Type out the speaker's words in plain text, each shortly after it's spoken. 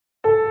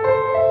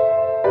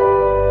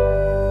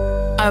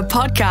A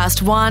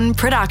Podcast One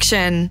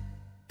production.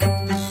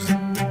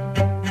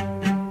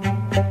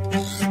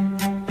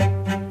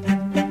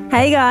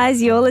 Hey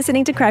guys, you're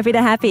listening to Crappy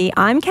to Happy.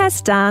 I'm Cass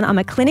Dunn. I'm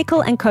a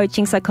clinical and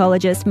coaching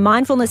psychologist,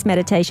 mindfulness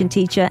meditation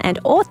teacher, and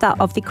author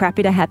of the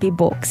Crappy to Happy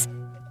books.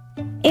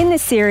 In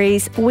this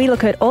series, we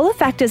look at all the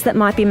factors that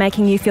might be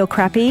making you feel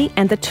crappy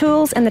and the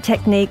tools and the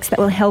techniques that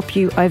will help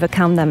you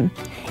overcome them.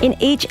 In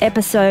each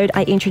episode,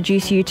 I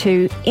introduce you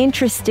to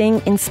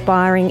interesting,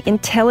 inspiring,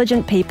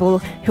 intelligent people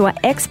who are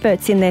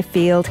experts in their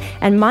field,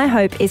 and my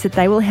hope is that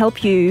they will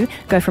help you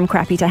go from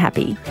crappy to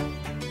happy.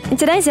 In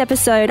today's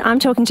episode, I'm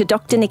talking to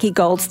Dr Nikki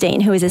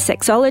Goldstein, who is a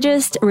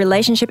sexologist,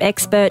 relationship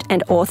expert,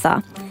 and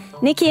author.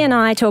 Nikki and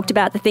I talked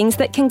about the things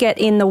that can get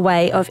in the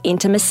way of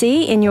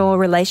intimacy in your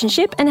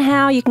relationship and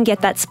how you can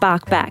get that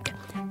spark back.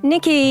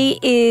 Nikki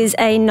is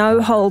a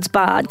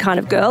no-holds-barred kind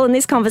of girl, and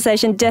this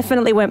conversation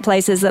definitely went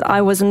places that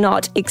I was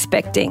not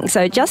expecting.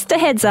 So just a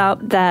heads up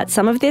that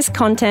some of this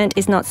content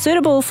is not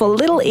suitable for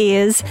little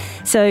ears,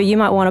 so you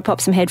might want to pop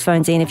some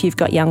headphones in if you've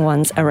got young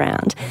ones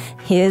around.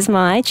 Here's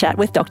my chat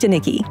with Dr.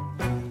 Nikki.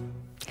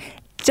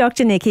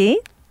 Dr. Nikki,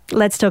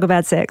 let's talk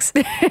about sex.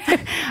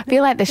 I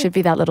feel like there should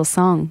be that little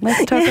song.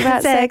 Let's talk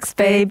about sex,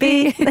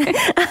 baby.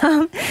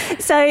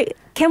 So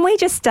can we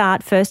just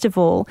start, first of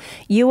all,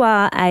 you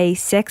are a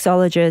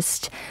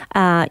sexologist.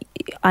 I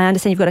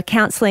understand you've got a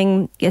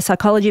counselling, a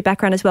psychology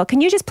background as well.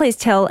 Can you just please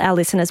tell our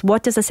listeners,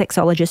 what does a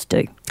sexologist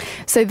do?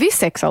 So this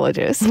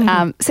sexologist,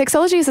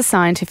 sexology is a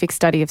scientific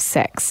study of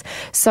sex.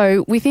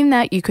 So within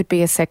that, you could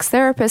be a sex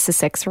therapist, a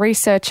sex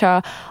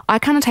researcher. I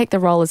kind of take the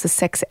role as a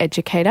sex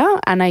educator,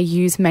 and I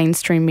use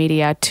mainstream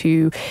media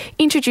to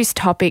introduce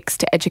topics,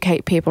 to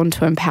educate people and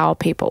to empower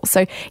people.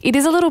 So it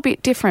is a little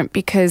bit different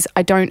because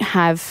I don't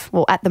have,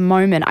 well, at the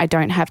moment, I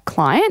don't have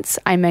clients.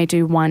 I may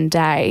do one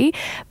day,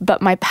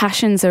 but my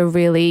passions are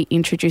really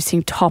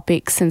introducing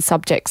topics and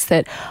subjects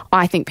that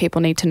I think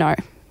people need to know.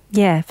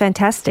 Yeah,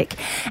 fantastic.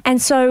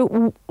 And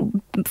so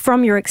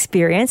from your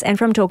experience and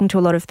from talking to a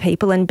lot of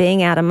people and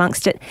being out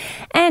amongst it,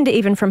 and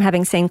even from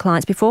having seen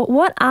clients before,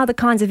 what are the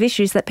kinds of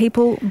issues that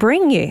people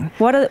bring you?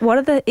 What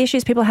are the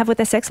issues people have with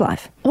their sex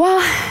life?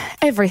 Well,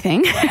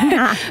 everything.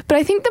 But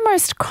I think the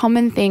most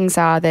common things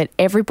are that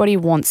everybody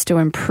wants to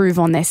improve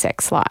on their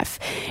sex life.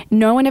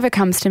 No one ever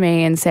comes to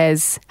me and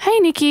says, "Hey,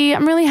 Nikki,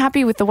 I'm really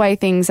happy with the way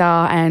things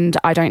are and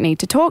I don't need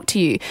to talk to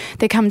you."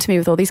 They come to me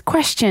with all these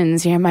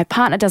questions. You know, my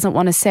partner doesn't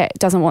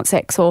want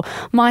sex, or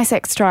my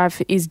sex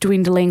drive is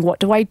dwindling. What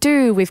do I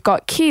do? We've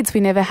got kids. We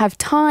never have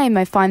time.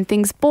 I find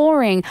things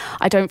boring.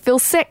 I don't feel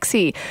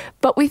sexy.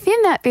 But within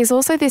that, there's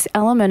also this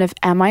element of,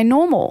 am I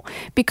normal?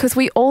 Because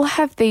we all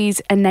have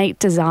these innate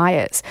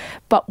desires,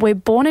 but we're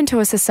born into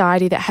a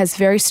society that has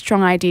very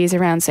strong ideas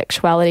around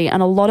sexuality,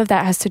 and a lot of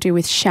that has to do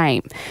with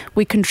shame.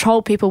 We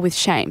control people with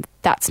shame.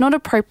 That's not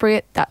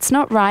appropriate. That's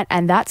not right.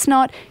 And that's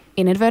not,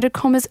 in inverted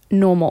commas,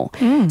 normal.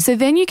 So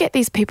then you get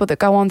these people that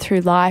go on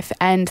through life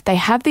and they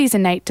have these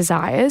innate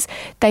desires.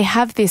 They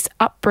have this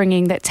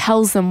upbringing that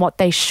tells them what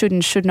they should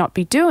and should not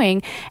be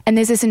doing. And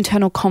there's this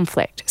internal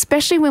conflict,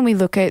 especially when we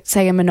look at,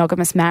 say, a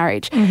monogamous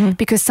marriage,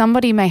 because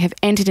somebody may have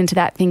entered into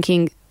that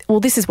thinking, well,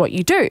 this is what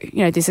you do.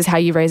 You know, this is how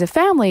you raise a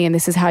family and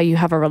this is how you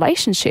have a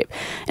relationship.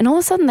 And all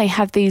of a sudden they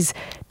have these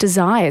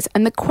desires.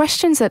 And the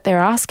questions that they're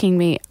asking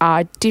me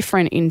are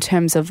different in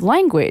terms of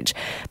language.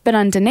 But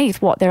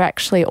underneath, what they're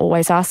actually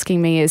always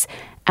asking me is,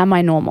 am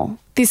I normal?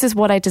 This is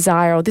what I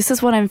desire, or this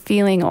is what I'm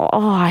feeling, or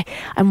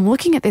I'm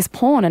looking at this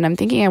porn and I'm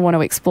thinking I want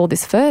to explore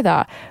this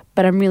further,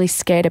 but I'm really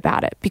scared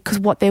about it, because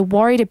what they're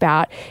worried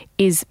about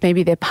is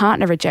maybe their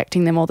partner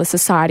rejecting them or the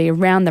society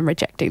around them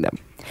rejecting them.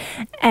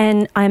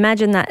 And I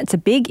imagine that it's a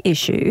big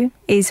issue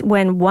is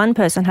when one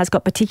person has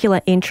got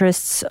particular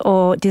interests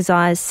or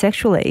desires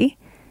sexually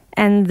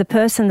and the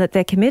person that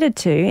they're committed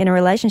to in a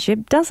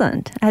relationship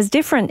doesn't, has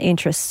different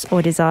interests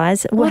or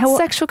desires. Well, it's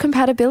sexual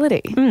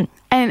compatibility.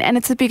 And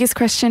it's the biggest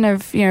question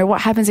of, you know,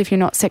 what happens if you're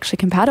not sexually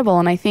compatible?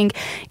 And I think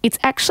it's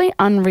actually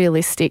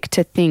unrealistic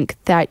to think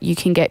that you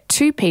can get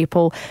two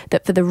people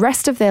that for the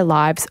rest of their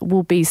lives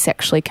will be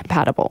sexually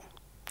compatible.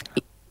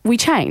 We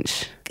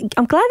change.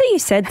 I'm glad that you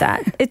said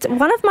that. It's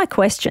one of my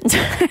questions.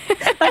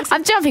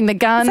 I'm jumping the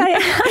gun. So,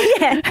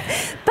 yeah.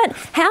 But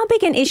how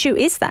big an issue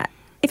is that?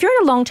 If you're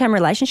in a long-term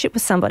relationship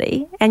with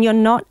somebody and you're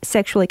not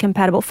sexually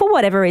compatible for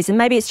whatever reason,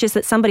 maybe it's just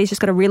that somebody's just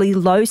got a really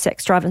low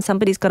sex drive and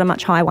somebody's got a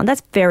much higher one.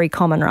 That's very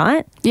common,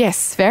 right?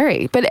 Yes,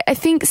 very. But I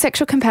think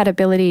sexual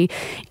compatibility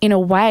in a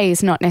way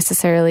is not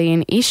necessarily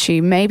an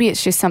issue. Maybe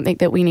it's just something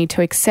that we need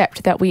to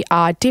accept, that we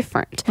are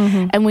different,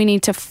 and we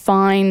need to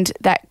find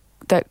that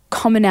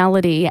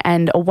commonality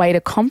and a way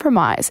to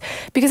compromise.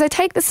 Because I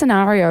take the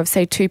scenario of,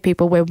 say, two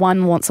people where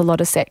one wants a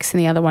lot of sex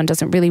and the other one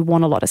doesn't really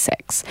want a lot of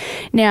sex.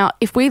 Now,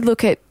 if we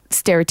look at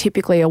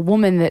stereotypically a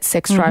woman that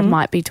sex drive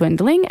might be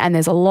dwindling, and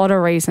there's a lot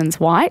of reasons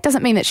why. It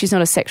doesn't mean that she's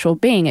not a sexual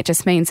being. It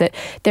just means that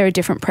there are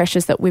different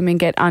pressures that women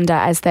get under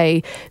as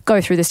they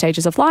go through the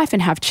stages of life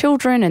and have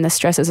children and the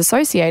stresses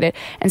associated.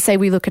 And say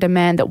we look at a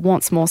man that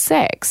wants more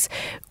sex,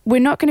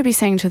 we're not going to be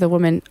saying to the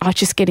woman, oh,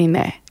 just get in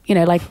there.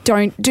 like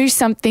don't do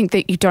something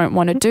that you don't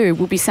want to do.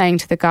 We'll be saying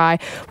to the guy,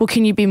 well,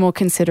 can you be more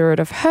considerate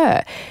of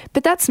her?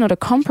 But that's not a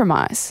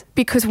compromise,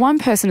 because one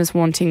person is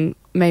wanting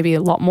maybe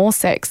a lot more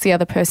sex, the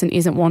other person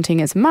isn't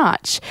wanting as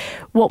much.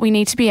 What we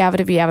need to be able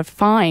to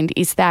find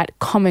is that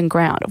common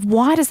ground.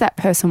 Why does that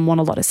person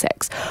want a lot of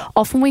sex?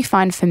 Often we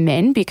find for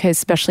men, because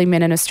especially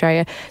men in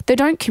Australia, they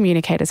don't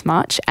communicate as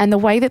much, and the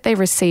way that they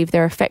receive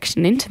their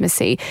affection and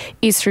intimacy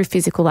is through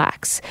physical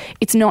acts.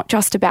 It's not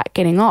just about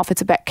getting off,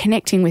 it's about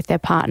connecting with their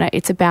partner,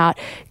 it's about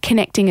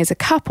connecting as a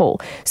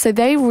couple. So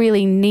they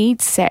really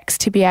need sex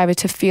to be able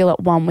to feel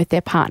at one with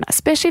their partner,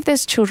 especially if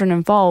there's children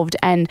involved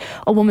and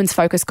a woman's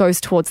focus goes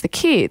towards the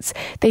kids.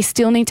 They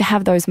still need to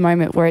have those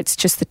moments where it's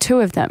just the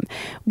two of them.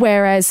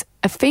 Whereas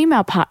a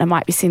female partner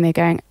might be sitting there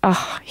going,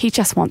 oh, he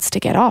just wants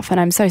to get off and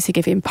I'm so sick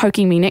of him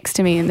poking me next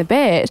to me in the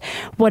bed.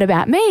 What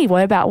about me?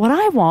 What about what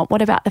I want?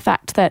 What about the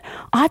fact that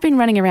I've been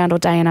running around all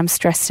day and I'm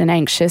stressed and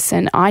anxious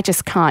and I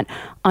just can't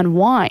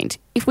unwind?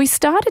 If we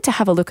started to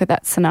have a look at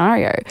that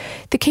scenario,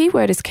 the key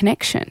word is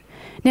connection.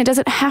 Now, does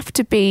it have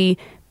to be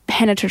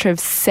penetrative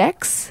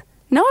sex?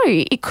 No,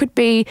 it could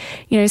be,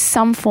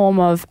 some form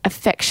of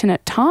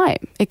affectionate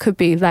time. It could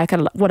be like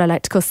what I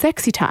like to call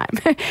sexy time.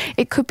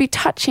 It could be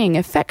touching,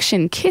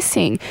 affection,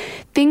 kissing,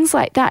 things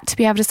like that, to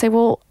be able to say,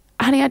 well,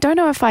 honey, I don't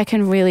know if I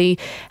can really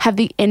have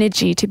the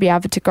energy to be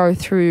able to go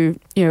through,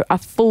 a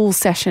full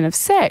session of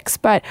sex,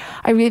 but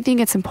I really think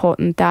it's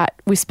important that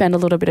we spend a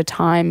little bit of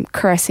time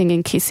caressing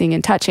and kissing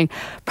and touching.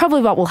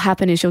 Probably what will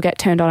happen is you'll get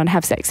turned on and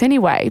have sex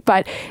anyway,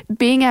 but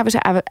being able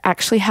to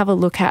actually have a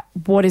look at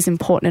what is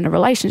important in a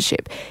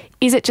relationship.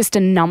 Is it just a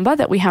number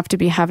that we have to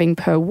be having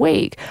per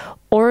week,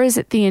 or is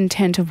it the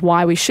intent of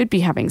why we should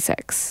be having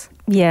sex?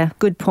 Yeah,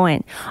 good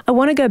point. I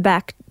want to go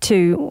back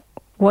to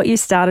what you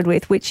started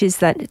with, which is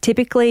that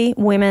typically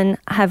women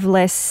have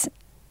less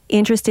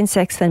interest in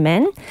sex than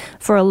men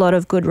for a lot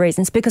of good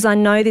reasons, because I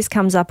know this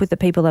comes up with the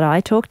people that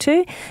I talk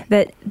to,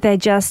 that they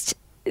just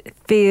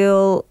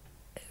feel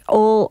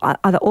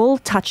either all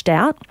touched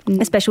out,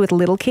 especially with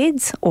little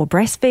kids or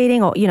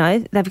breastfeeding,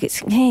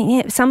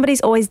 or,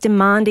 somebody's always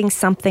demanding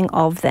something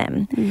of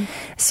them.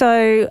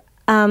 So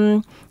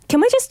can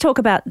we just talk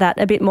about that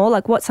a bit more?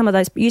 Like what some of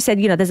those, you said,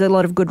 there's a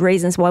lot of good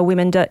reasons why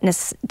women don't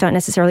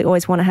necessarily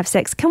always want to have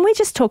sex. Can we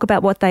just talk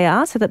about what they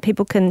are so that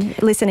people can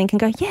listen and can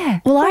go, yeah.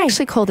 Well, I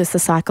actually call this the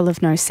cycle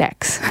of no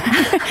sex.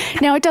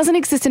 Now, it doesn't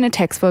exist in a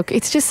textbook.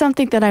 It's just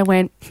something that I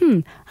went,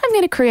 I'm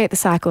going to create the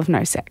cycle of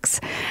no sex.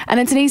 And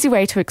it's an easy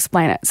way to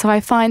explain it. So I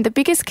find the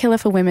biggest killer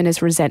for women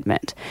is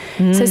resentment.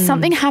 So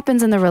something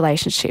happens in the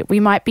relationship. We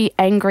might be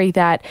angry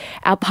that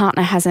our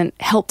partner hasn't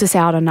helped us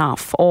out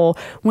enough, or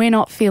we're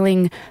not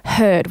feeling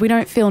heard. We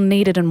don't feel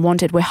needed and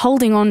wanted. We're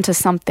holding on to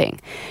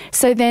something.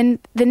 So then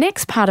the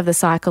next part of the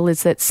cycle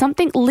is that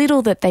something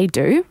little that they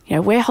do,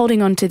 we're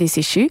holding on to this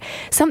issue,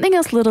 something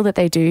else little that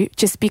they do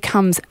just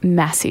becomes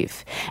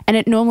massive. And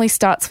it normally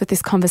starts with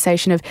this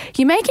conversation of,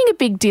 you're making a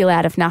big deal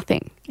out of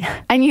nothing.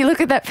 And you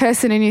look at that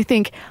person and you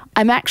think,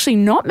 I'm actually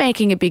not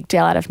making a big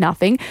deal out of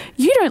nothing.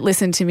 You don't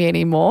listen to me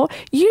anymore.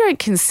 You don't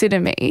consider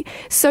me.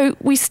 So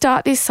we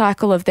start this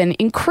cycle of then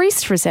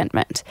increased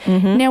resentment.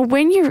 Now,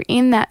 when you're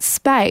in that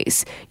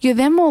space, you're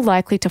then more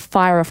likely to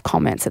fire off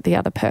comments at the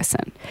other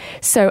person.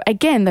 So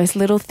again, those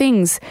little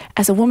things,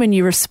 as a woman,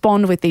 you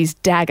respond with these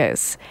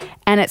daggers,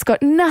 and it's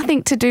got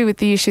nothing to do with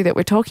the issue that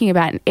we're talking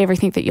about and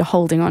everything that you're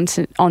holding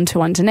onto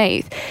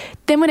underneath.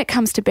 Then when it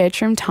comes to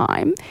bedroom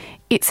time,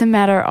 it's a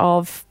matter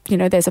of,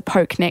 there's a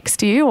poke next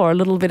to you or a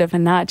little bit of a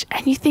nudge,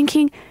 and you're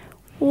thinking,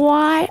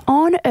 why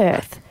on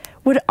earth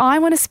would I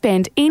want to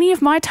spend any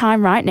of my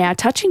time right now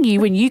touching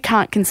you when you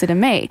can't consider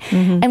me?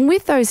 And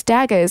with those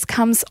daggers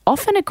comes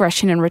often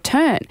aggression in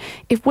return.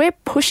 If we're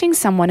pushing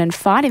someone and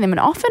fighting them, and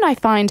often I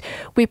find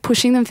we're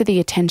pushing them for the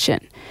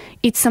attention.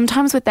 It's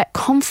sometimes with that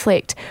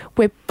conflict,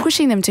 we're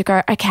pushing them to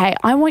go, okay,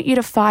 I want you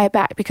to fire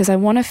back because I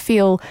want to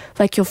feel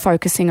like you're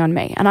focusing on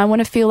me, and I want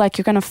to feel like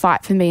you're going to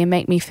fight for me and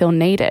make me feel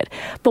needed.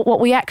 But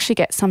what we actually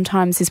get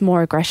sometimes is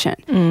more aggression.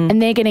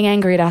 And they're getting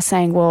angry at us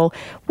saying, well,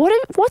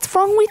 what's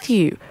wrong with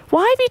you?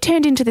 Why have you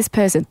turned into this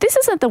person? This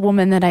isn't the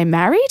woman that I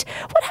married.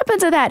 What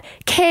happened to that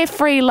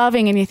carefree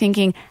loving? And you're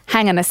thinking,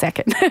 hang on a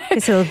second.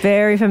 It's all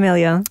very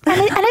familiar. But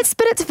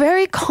it's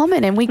very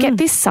common, and we get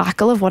this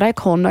cycle of what I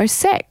call no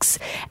sex.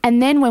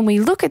 And then when we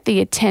look at the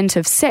intent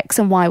of sex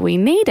and why we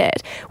need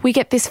it, we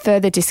get this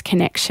further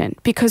disconnection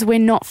because we're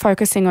not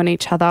focusing on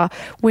each other.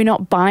 We're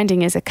not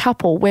binding as a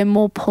couple. We're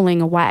more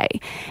pulling away.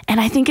 And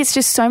I think it's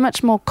just so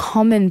much more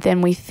common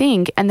than we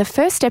think. And the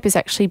first step is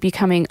actually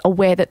becoming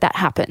aware that that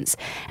happens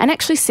and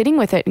actually sitting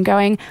with it and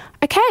going,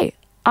 okay,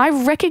 I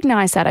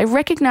recognize that. I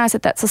recognize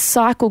that that's a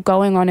cycle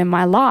going on in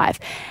my life.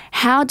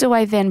 How do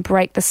I then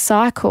break the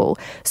cycle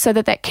so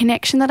that that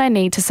connection that I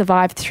need to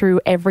survive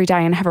through every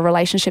day and have a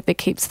relationship that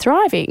keeps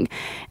thriving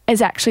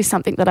is actually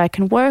something that I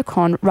can work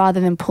on rather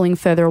than pulling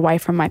further away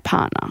from my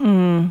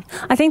partner?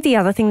 I think the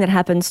other thing that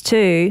happens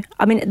too,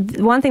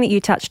 one thing that you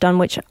touched on,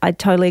 which I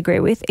totally agree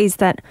with, is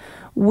that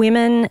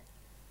women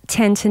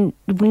tend to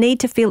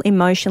need to feel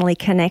emotionally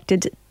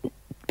connected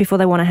before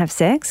they want to have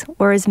sex,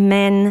 whereas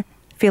men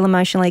feel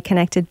emotionally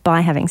connected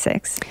by having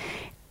sex?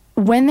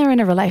 When they're in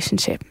a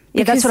relationship.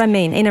 Yeah, that's what I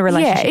mean, in a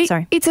relationship,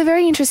 sorry. It's a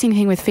very interesting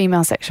thing with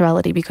female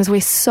sexuality because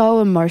we're so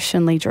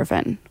emotionally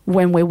driven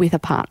when we're with a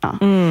partner.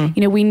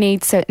 You know, we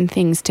need certain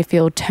things to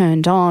feel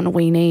turned on.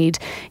 We need,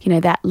 you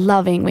know, that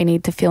loving. We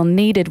need to feel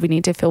needed. We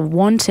need to feel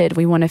wanted.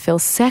 We want to feel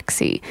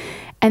sexy.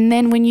 And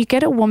then when you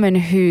get a woman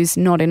who's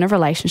not in a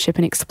relationship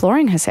and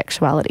exploring her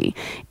sexuality,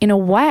 in a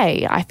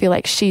way, I feel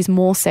like she's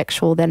more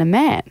sexual than a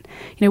man.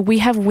 You know, we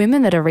have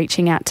women that are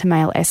reaching out to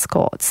male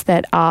escorts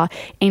that are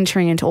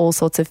entering into all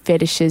sorts of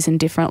fetishes and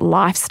different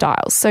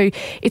lifestyles. So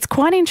it's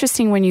quite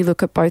interesting when you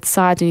look at both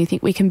sides and you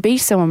think we can be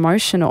so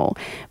emotional,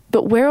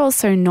 but we're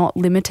also not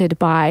limited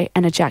by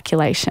an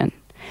ejaculation.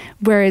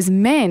 Whereas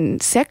men,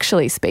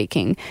 sexually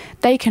speaking,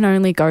 they can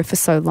only go for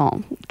so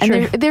long.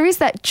 And there is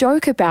that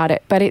joke about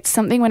it, but it's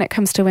something when it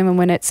comes to women,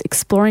 when it's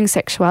exploring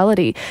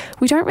sexuality,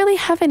 we don't really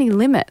have any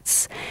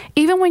limits.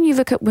 Even when you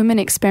look at women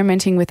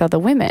experimenting with other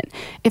women,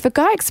 if a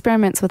guy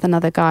experiments with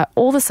another guy,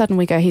 all of a sudden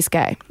we go, he's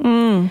gay.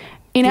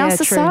 In our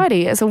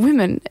society, as a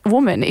woman,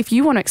 if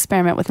you want to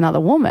experiment with another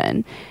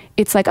woman,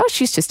 it's like, oh,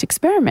 she's just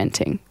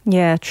experimenting.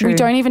 Yeah, true. We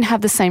don't even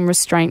have the same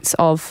restraints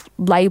of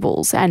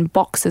labels and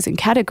boxes and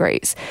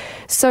categories.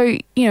 So,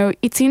 you know,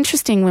 it's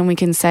interesting when we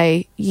can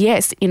say,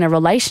 yes, in a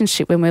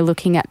relationship, when we're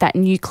looking at that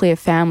nuclear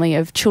family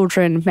of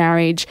children,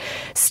 marriage,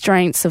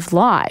 strengths of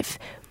life,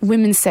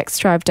 women's sex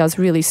drive does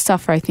really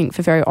suffer, I think,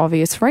 for very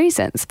obvious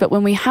reasons. But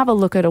when we have a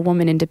look at a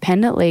woman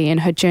independently in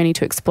her journey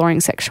to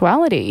exploring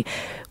sexuality,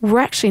 we're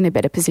actually in a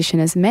better position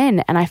as men.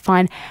 And I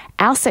find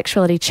our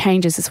sexuality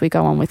changes as we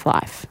go on with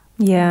life.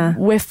 Yeah.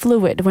 We're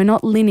fluid. We're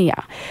not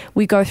linear.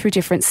 We go through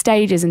different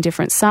stages and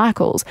different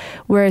cycles,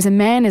 whereas a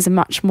man is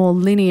much more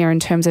linear in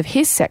terms of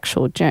his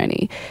sexual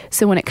journey.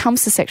 So when it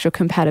comes to sexual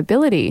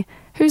compatibility,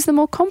 who's the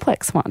more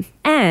complex one?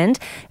 And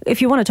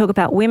if you want to talk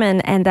about women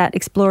and that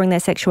exploring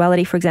their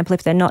sexuality, for example,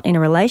 if they're not in a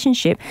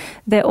relationship,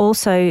 they're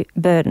also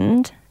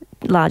burdened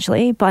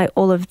largely by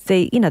all of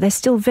the, you know, they're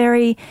still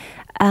very,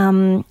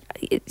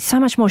 so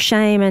much more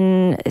shame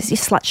and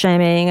slut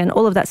shaming and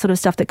all of that sort of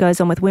stuff that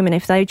goes on with women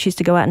if they choose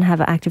to go out and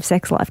have an active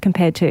sex life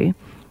compared to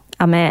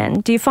a man.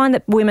 Do you find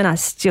that women are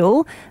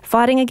still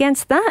fighting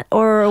against that,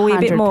 or are we a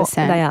bit more?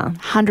 They are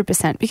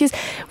 100%, because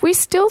we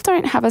still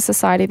don't have a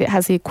society that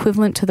has the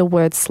equivalent to the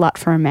word slut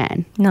for a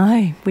man.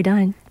 No, we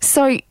don't.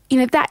 So, you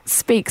know, that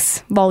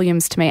speaks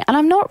volumes to me. And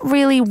I'm not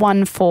really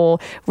one for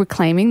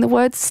reclaiming the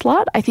word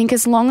slut. I think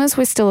as long as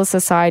we're still a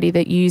society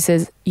that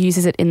uses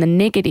it in the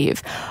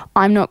negative,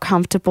 I'm not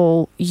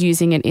comfortable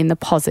using it in the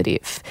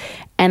positive.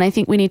 And I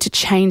think we need to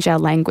change our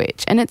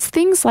language. And it's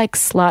things like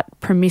slut,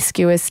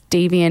 promiscuous,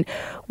 deviant.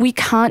 We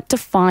can't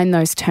define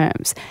those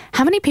terms.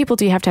 How many people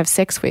do you have to have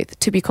sex with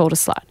to be called a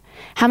slut?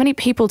 How many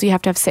people do you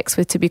have to have sex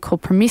with to be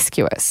called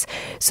promiscuous?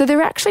 So there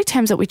are actually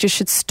terms that we just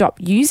should stop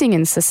using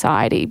in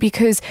society,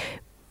 because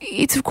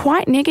it's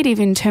quite negative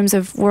in terms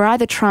of we're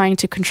either trying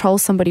to control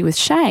somebody with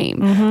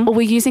shame or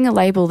we're using a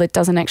label that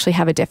doesn't actually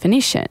have a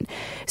definition.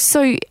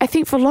 So I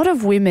think for a lot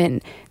of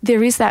women,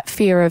 there is that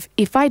fear of,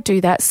 if I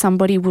do that,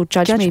 somebody will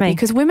judge me,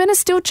 because women are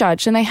still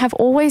judged and they have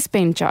always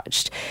been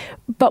judged.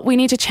 But we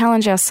need to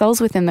challenge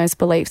ourselves within those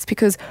beliefs,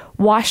 because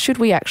why should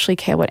we actually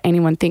care what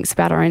anyone thinks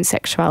about our own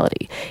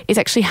sexuality? It's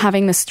actually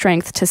having the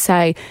strength to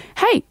say,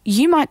 hey,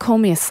 you might call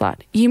me a slut,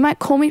 you might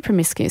call me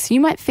promiscuous, you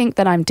might think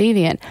that I'm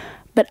deviant,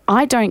 but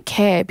I don't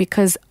care,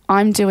 because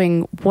I'm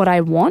doing what I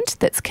want,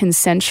 that's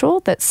consensual,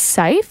 that's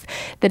safe,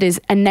 that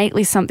is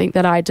innately something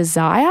that I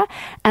desire.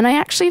 And I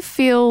actually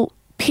feel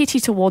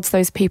pity towards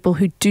those people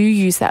who do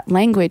use that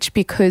language,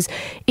 because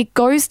it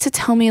goes to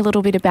tell me a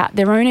little bit about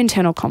their own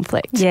internal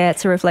conflict. Yeah,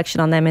 it's a reflection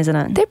on them, isn't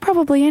it? They're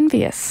probably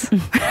envious.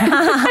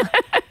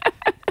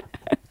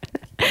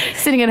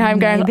 Sitting at home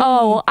going,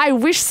 oh, I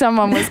wish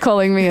someone was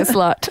calling me a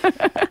slut.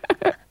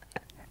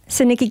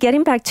 So, Nikki,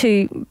 getting back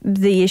to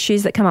the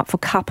issues that come up for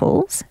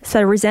couples,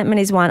 so resentment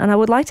is one, and I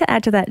would like to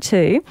add to that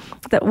too,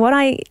 that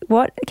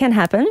what can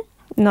happen,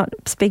 not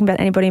speaking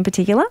about anybody in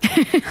particular,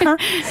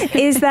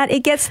 is that it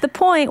gets to the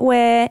point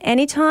where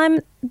anytime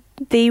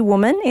the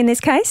woman, in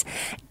this case,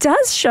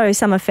 does show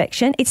some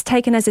affection, it's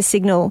taken as a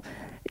signal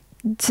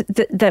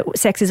that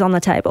sex is on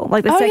the table.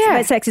 Like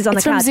sex is on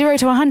the card. It's from 0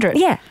 to 100.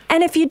 Yeah.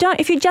 And if you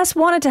just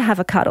wanted to have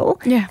a cuddle,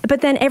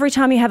 but then every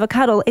time you have a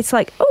cuddle, it's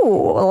like,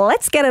 oh,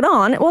 let's get it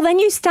on. Well, then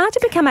you start to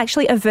become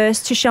actually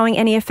averse to showing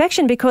any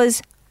affection,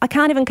 because I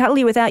can't even cuddle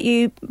you without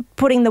you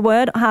putting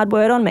the hard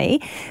word on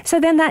me. So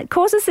then that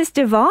causes this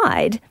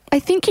divide. I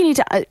think you need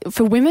to,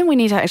 for women, we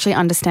need to actually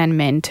understand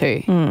men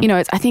too. You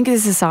know, I think as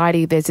a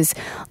society, there's this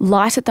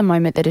light at the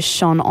moment that is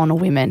shone on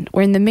women.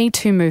 We're in the Me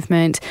Too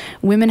movement.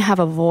 Women have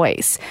a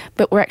voice,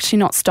 but we're actually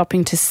not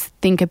stopping to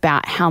think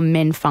about how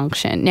men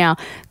function. Now,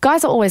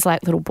 guys are always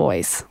like little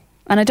boys.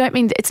 And I don't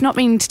mean, it's not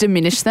mean to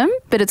diminish them,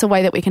 but it's a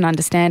way that we can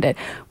understand it.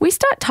 We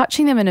start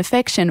touching them in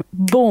affection,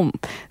 boom,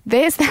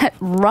 there's that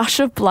rush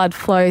of blood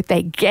flow.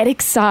 They get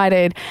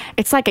excited.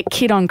 It's like a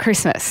kid on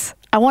Christmas.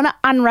 I want to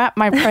unwrap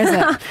my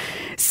present.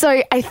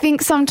 So I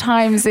think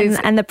sometimes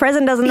and the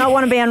present does not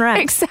want to be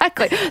unwrapped.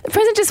 Exactly. The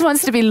present just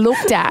wants to be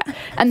looked at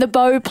and the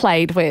bow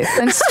played with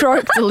and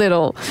stroked a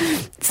little.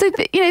 So,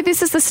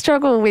 this is the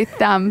struggle with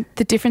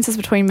the differences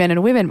between men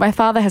and women. My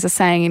father has a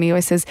saying, and he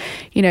always says,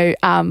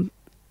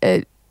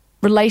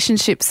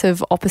 relationships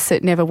of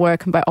opposite never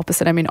work, and by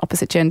opposite I mean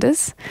opposite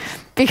genders,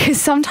 because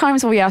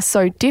sometimes we are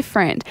so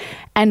different,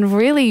 and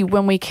really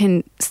when we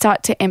can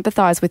start to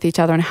empathise with each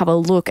other and have a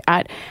look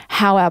at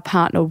how our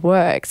partner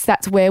works,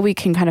 that's where we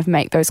can kind of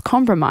make those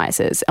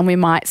compromises. And we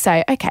might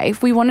say, okay,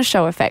 if we want to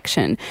show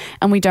affection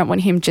and we don't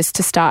want him just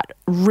to start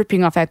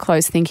ripping off our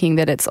clothes thinking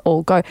that it's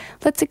all go,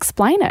 let's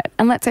explain it,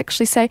 and let's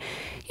actually say,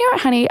 you know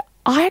what, honey,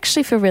 I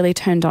actually feel really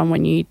turned on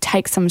when you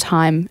take some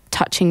time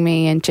touching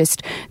me and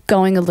just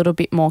going a little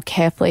bit more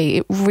carefully.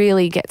 It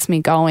really gets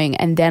me going,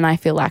 and then I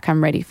feel like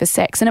I'm ready for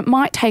sex. And it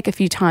might take a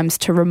few times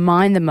to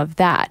remind them of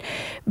that.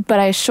 But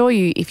I assure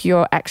you, if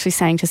you're actually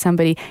saying to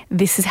somebody,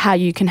 this is how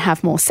you can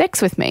have more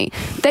sex with me,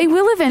 they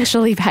will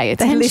eventually pay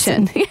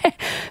attention. Yeah.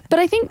 But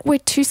I think we're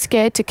too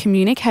scared to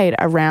communicate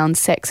around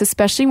sex,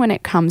 especially when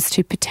it comes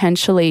to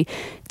potentially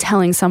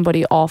telling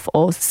somebody off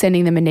or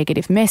sending them a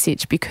negative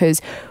message,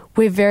 because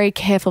we're very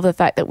careful of the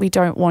fact that we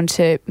don't want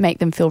to make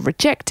them feel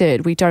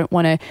rejected. We don't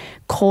want to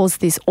cause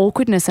this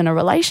awkwardness in a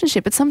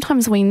relationship, but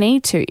sometimes we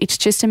need to. It's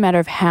just a matter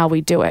of how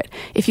we do it.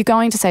 If you're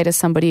going to say to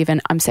somebody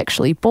even, I'm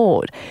sexually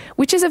bored,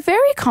 which is a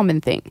very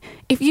common thing.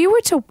 If you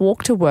were to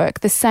walk to work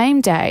the same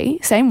day,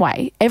 same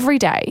way, every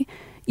day,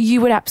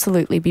 you would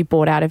absolutely be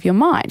bored out of your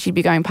mind. You'd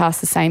be going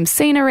past the same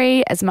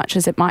scenery, as much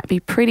as it might be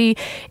pretty.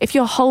 If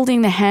you're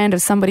holding the hand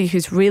of somebody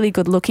who's really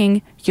good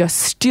looking, you're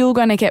still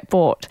going to get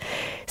bored.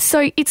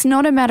 So it's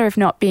not a matter of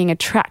not being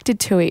attracted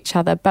to each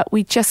other, but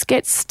we just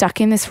get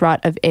stuck in this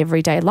rut of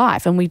everyday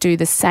life and we do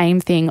the same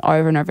thing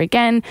over and over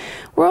again.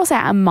 We're also,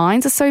 our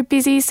minds are so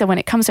busy. So when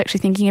it comes to actually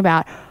thinking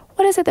about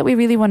what is it that we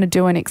really want to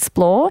do and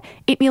explore,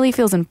 it nearly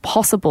feels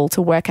impossible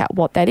to work out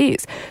what that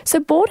is. So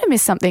boredom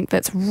is something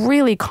that's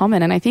really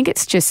common, and I think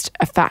it's just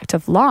a fact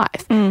of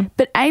life.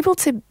 But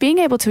being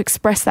able to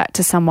express that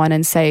to someone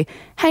and say,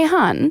 hey,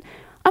 hun,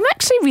 I'm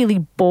actually really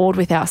bored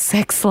with our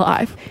sex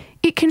life.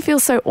 It can feel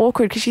so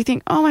awkward because you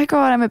think, oh my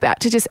God, I'm about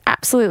to just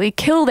absolutely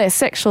kill their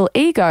sexual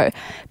ego.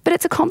 But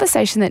it's a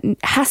conversation that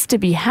has to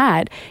be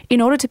had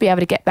in order to be able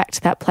to get back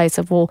to that place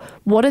of, well,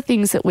 what are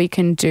things that we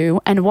can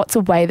do and what's a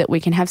way that we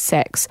can have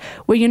sex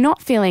where you're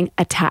not feeling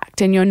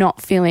attacked and you're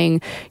not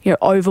feeling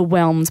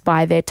overwhelmed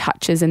by their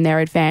touches and their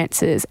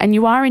advances, and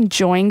you are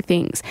enjoying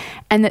things,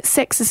 and that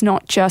sex is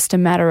not just a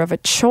matter of a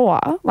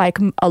chore. Like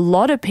a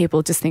lot of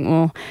people just think,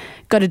 well,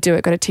 got to do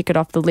it, got to tick it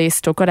off the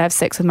list, or got to have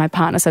sex with my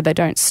partner so they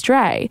don't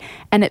stray.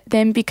 And it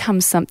then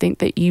becomes something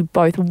that you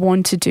both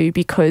want to do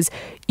because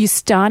you're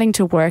starting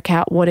to work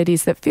out what it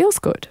is that feels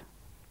good.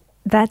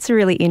 That's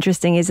really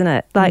interesting, isn't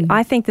it? Like,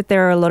 I think that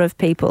there are a lot of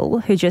people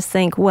who just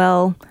think,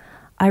 well,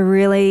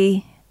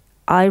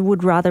 I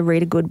would rather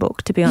read a good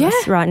book, to be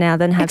honest, right now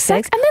than have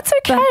sex. And that's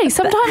okay.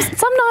 Sometimes,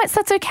 some nights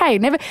that's okay.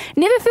 Never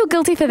feel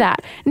guilty for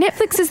that.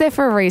 Netflix is there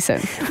for a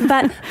reason.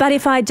 But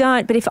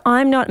if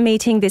I'm not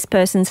meeting this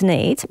person's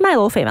needs,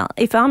 male or female,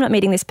 if I'm not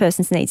meeting this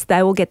person's needs,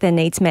 they will get their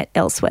needs met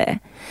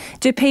elsewhere.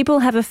 Do people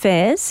have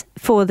affairs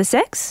for the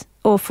sex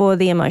or for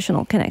the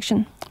emotional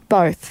connection?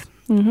 Both.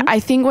 I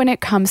think when it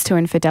comes to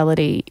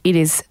infidelity, it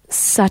is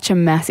such a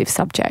massive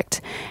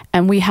subject,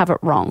 and we have it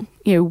wrong.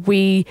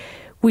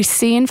 We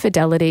see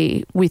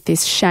infidelity with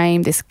this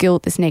shame, this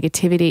guilt, this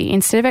negativity,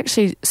 instead of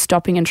actually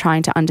stopping and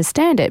trying to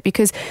understand it,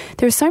 because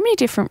there are so many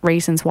different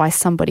reasons why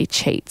somebody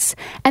cheats.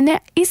 And there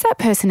is that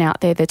person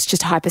out there that's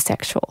just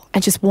hypersexual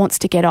and just wants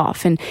to get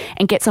off and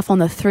gets off on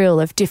the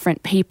thrill of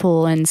different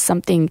people and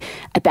something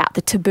about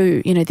the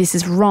taboo. This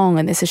is wrong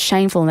and this is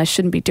shameful and they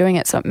shouldn't be doing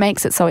it, so it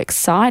makes it so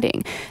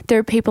exciting. There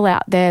are people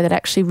out there that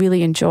actually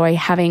really enjoy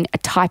having a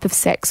type of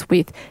sex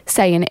with,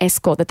 say, an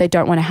escort that they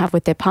don't want to have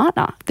with their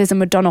partner. There's a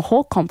Madonna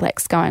whore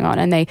complex going on,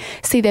 and they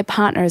see their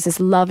partner as this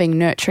loving,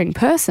 nurturing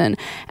person,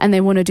 and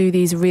they want to do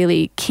these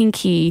really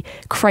kinky,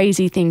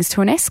 crazy things to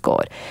an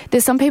escort.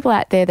 There's some people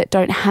out there that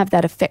don't have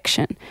that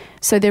affection,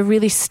 so they're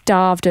really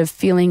starved of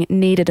feeling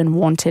needed and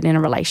wanted in a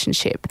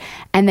relationship,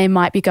 and they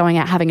might be going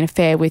out having an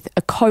affair with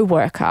a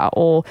co-worker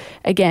or,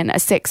 again, a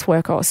sex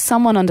worker or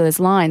someone under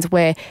those lines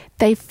where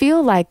they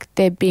feel like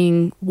they're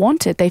being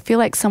wanted. They feel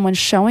like someone's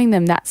showing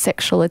them that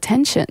sexual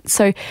attention.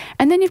 So,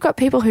 and then you've got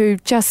people who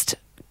just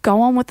go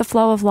on with the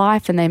flow of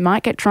life, and they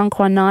might get drunk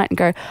one night and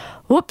go,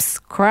 whoops,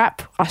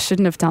 crap, I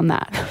shouldn't have done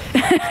that.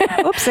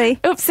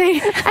 Oopsie.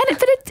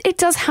 But it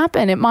does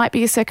happen. It might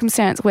be a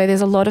circumstance where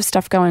there's a lot of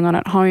stuff going on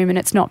at home and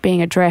it's not being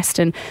addressed,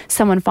 and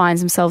someone finds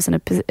themselves in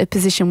a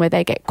position where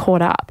they get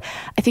caught up.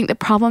 I think the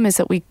problem is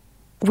that we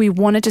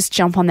want to just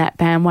jump on that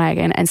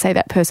bandwagon and say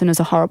that person is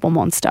a horrible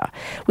monster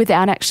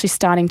without actually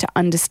starting to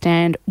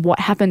understand what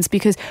happens,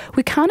 because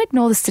we can't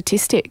ignore the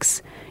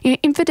statistics.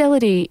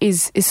 Infidelity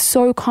is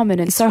so common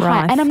and so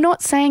high. And I'm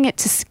not saying it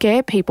to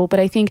scare people, but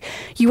I think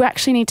you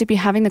actually need to be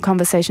having the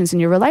conversations in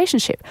your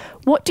relationship.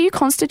 What do you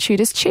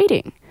constitute as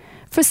cheating?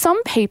 For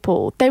some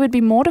people, they would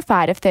be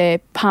mortified if their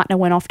partner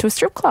went off to a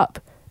strip club.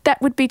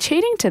 that would be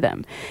cheating to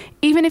them.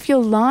 Even if you're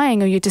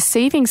lying or you're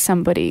deceiving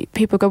somebody,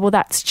 people go, well,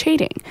 that's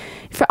cheating.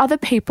 For other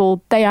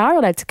people, they are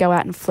allowed to go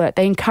out and flirt.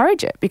 They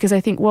encourage it because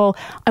they think, well,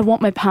 I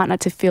want my partner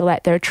to feel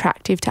like they're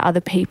attractive to other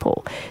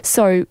people.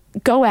 So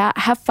go out,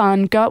 have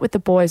fun, go out with the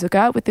boys or go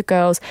out with the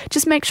girls.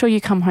 Just make sure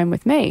you come home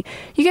with me.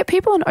 You get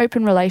people in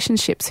open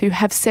relationships who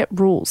have set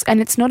rules,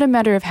 and it's not a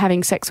matter of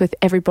having sex with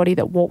everybody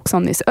that walks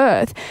on this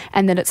earth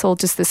and then it's all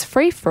just this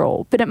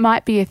free-for-all, but it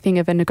might be a thing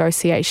of a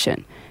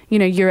negotiation. You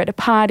know, you're at a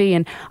party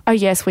and, oh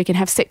yes, we can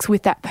have sex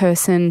with that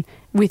person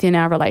within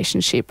our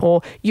relationship,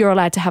 or you're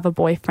allowed to have a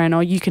boyfriend,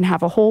 or you can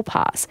have a hall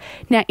pass.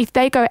 Now, if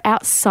they go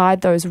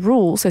outside those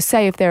rules, so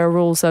say if there are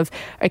rules of,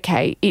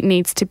 okay, it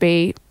needs to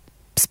be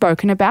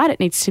spoken about, it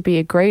needs to be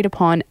agreed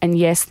upon, and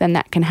yes, then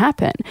that can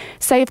happen.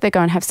 Say if they go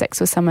and have sex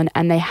with someone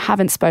and they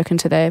haven't spoken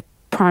to their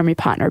primary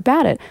partner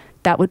about it,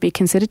 that would be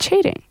considered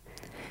cheating.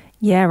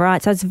 Yeah,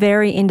 right. So it's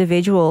very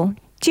individual.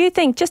 Do you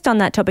think, just on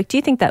that topic, do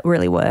you think that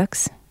really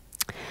works?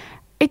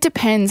 It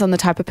depends on the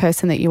type of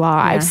person that you are.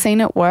 Yeah. I've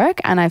seen it work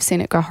and I've seen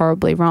it go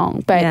horribly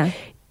wrong. But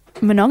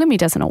monogamy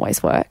doesn't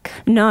always work.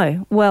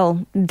 No.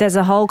 Well, there's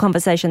a whole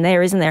conversation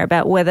there, isn't there,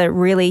 about whether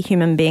really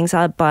human beings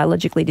are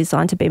biologically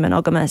designed to be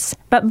monogamous.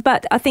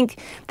 But I think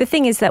the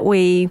thing is that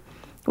we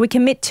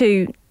commit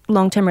to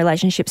long-term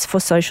relationships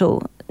for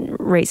social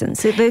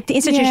reasons. The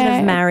institution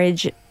of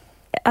marriage,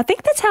 I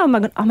think that's how,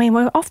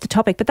 we're off the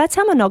topic, but that's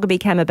how monogamy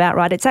came about,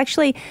 right? It's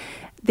actually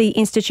the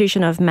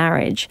institution of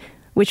marriage,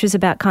 which was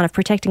about kind of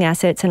protecting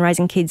assets and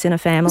raising kids in a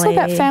family. It's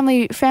all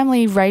about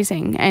family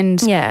raising, and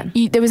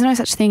there was no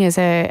such thing as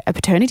a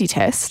paternity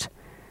test.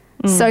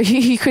 So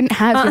you couldn't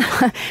have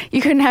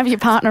your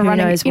partner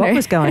running. Who knows what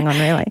was going on,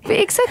 really?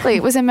 Exactly.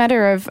 It was a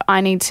matter of,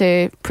 I need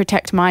to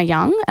protect my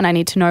young and I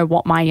need to know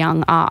what my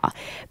young are.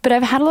 But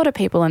I've had a lot of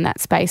people in that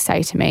space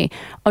say to me,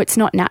 oh, it's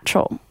not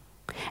natural.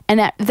 And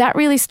that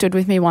really stood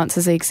with me once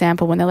as an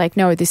example when they're like,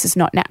 no, this is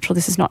not natural,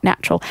 this is not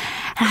natural.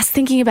 And I was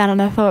thinking about it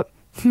and I thought,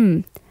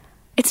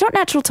 it's not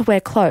natural to wear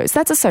clothes.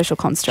 That's a social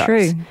construct.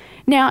 True.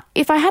 Now,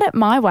 if I had it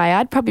my way,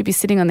 I'd probably be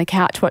sitting on the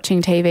couch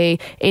watching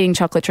TV, eating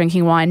chocolate,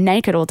 drinking wine,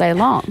 naked all day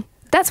long.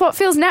 That's what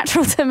feels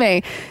natural to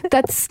me.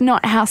 That's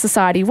not how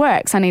society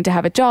works. I need to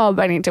have a job.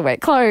 I need to wear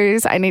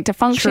clothes. I need to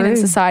function in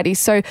society.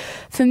 So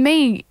for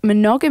me,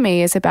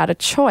 monogamy is about a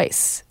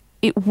choice.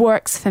 It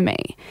works for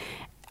me.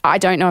 I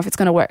don't know if it's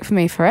going to work for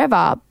me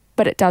forever,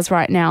 but it does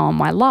right now on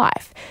my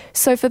life.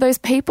 So for those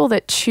people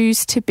that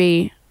choose to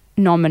be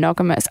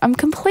non-monogamous, I'm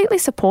completely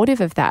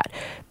supportive of that.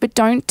 But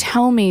don't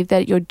tell me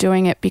that you're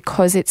doing it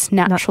because it's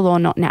natural or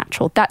not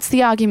natural. That's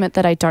the argument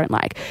that I don't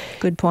like.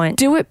 Good point.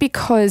 Do it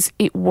because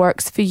it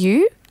works for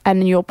you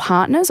and your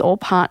partners or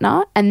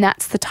partner, and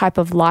that's the type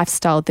of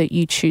lifestyle that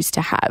you choose to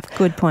have.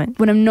 Good point.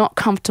 What I'm not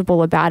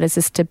comfortable about is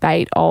this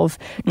debate of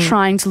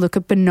trying to look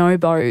at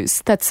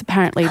bonobos. That's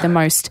apparently the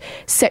most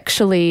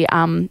sexually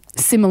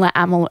similar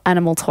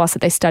animal to us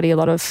that they study a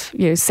lot of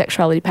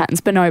sexuality patterns,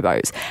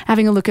 bonobos.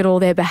 Having a look at all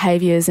their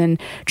behaviours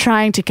and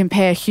trying to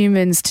compare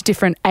humans to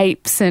different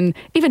apes, and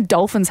even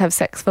dolphins have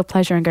sex for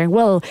pleasure, and going,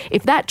 well,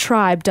 if that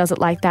tribe does it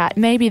like that,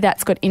 maybe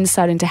that's got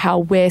insight into how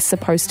we're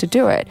supposed to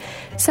do it.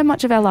 So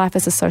much of our life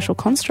is a social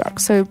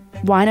construct. So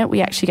why don't we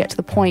actually get to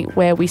the point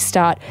where we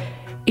start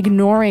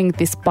ignoring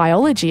this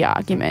biology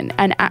argument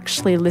and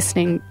actually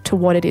listening to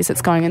what it is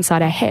that's going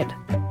inside our head?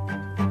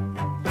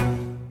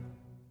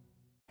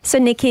 So,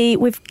 Nikki,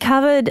 we've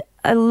covered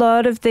a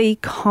lot of the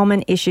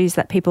common issues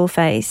that people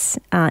face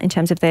in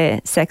terms of their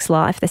sex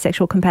life, their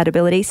sexual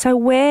compatibility. So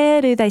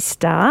where do they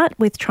start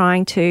with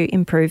trying to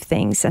improve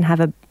things and have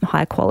a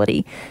higher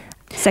quality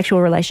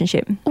sexual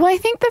relationship? Well, I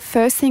think the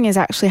first thing is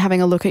actually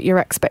having a look at your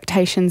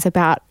expectations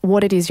about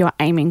what it is you're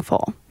aiming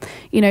for.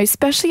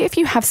 Especially if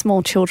you have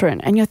small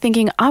children and you're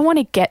thinking, I want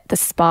to get the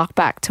spark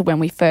back to when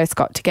we first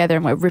got together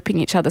and we're ripping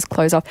each other's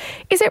clothes off.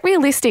 Is it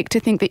realistic to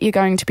think that you're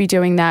going to be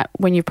doing that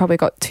when you've probably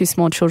got two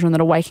small children that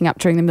are waking up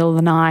during the middle of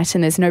the night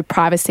and there's no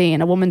privacy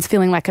and a woman's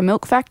feeling like a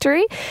milk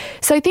factory?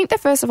 So I think that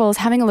first of all is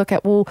having a look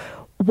at, well,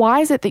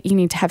 why is it that you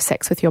need to have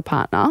sex with your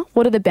partner?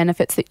 What are the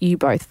benefits that you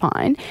both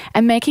find?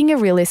 And making a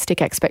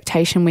realistic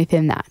expectation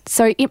within that.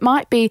 So it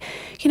might be,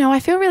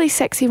 I feel really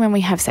sexy when we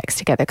have sex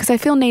together because I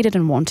feel needed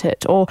and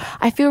wanted, or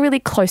I feel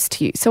really close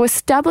to you. So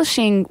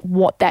establishing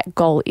what that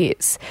goal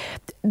is.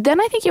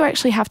 Then I think you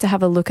actually have to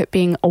have a look at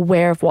being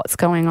aware of what's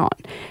going on.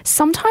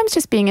 Sometimes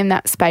just being in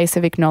that space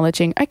of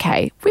acknowledging,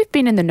 okay, we've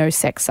been in the no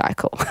sex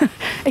cycle.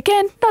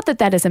 Again, not that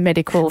that is a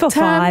medical term. For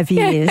 5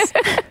 years.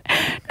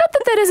 Not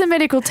that that is a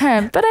medical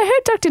term, but I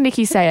heard Dr.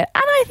 Nikki say it,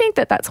 and I think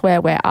that that's where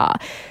we are.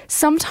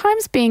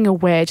 Sometimes being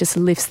aware just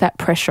lifts that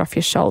pressure off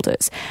your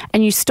shoulders,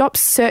 and you stop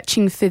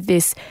searching for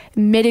this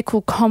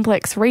medical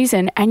complex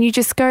reason, and you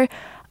just go,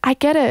 I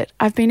get it.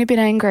 I've been a bit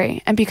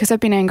angry, and because I've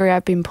been angry,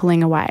 I've been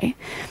pulling away.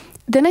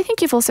 Then I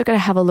think you've also got to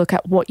have a look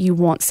at what you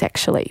want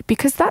sexually,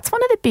 because that's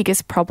one of the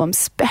biggest problems,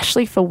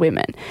 especially for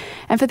women.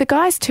 And for the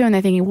guys too, and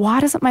they're thinking,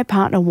 why doesn't my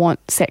partner want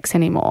sex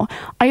anymore?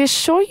 I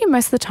assure you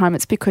most of the time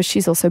it's because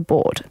she's also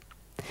bored.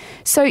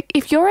 So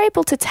if you're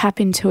able to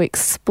tap into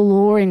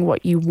exploring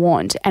what you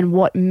want and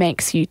what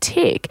makes you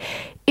tick,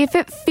 if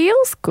it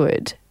feels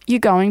good, you're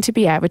going to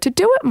be able to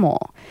do it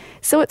more.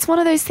 So it's one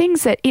of those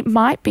things that it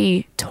might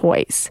be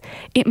toys.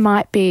 It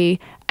might be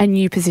a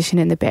new position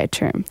in the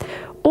bedroom.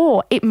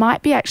 Or it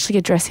might be actually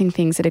addressing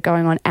things that are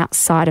going on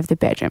outside of the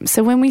bedroom.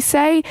 So when we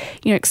say,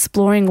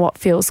 exploring what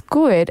feels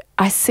good,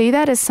 I see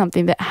that as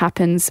something that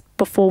happens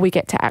before we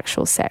get to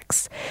actual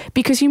sex.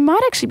 Because you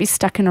might actually be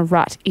stuck in a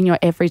rut in your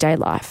everyday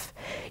life.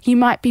 You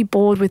might be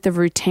bored with the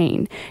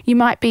routine. You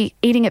might be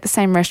eating at the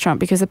same restaurant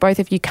because the both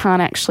of you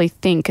can't actually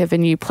think of a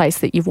new place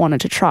that you've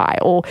wanted to try.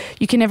 Or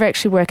you can never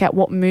actually work out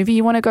what movie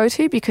you want to go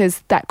to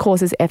because that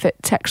causes effort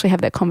to actually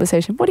have that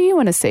conversation. What do you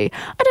want to see?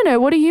 I don't know.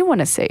 What do you want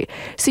to see?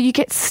 So you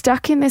get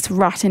stuck in this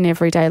rut in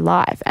everyday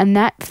life, and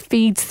that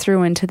feeds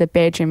through into the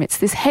bedroom. It's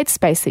this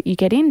headspace that you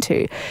get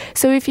into.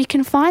 So if you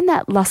can find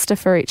that luster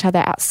for each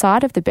other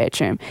outside of the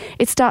bedroom,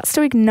 it starts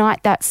to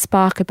ignite that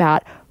spark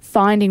about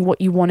finding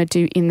what you want to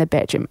do in the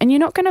bedroom. And you're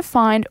not going to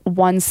find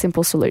one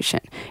simple solution.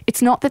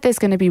 It's not that there's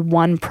going to be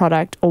one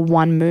product or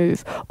one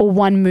move or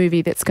one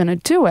movie that's going to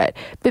do it,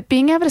 but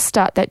being able to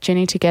start that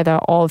journey together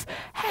of,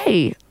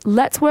 hey,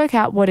 let's work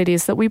out what it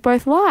is that we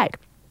both like.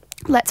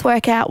 Let's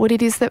work out what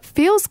it is that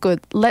feels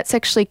good. Let's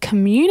actually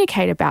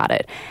communicate about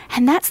it.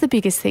 And that's the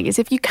biggest thing, is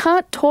if you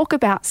can't talk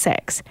about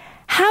sex,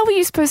 how are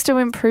you supposed to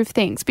improve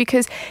things?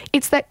 Because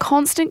it's that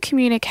constant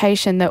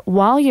communication that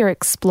while you're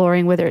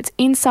exploring, whether it's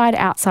inside,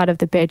 outside of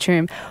the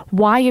bedroom,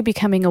 while you're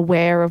becoming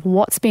aware of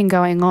what's been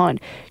going on,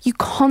 you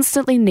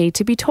constantly need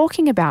to be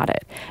talking about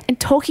it and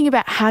talking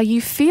about how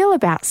you feel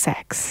about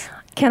sex.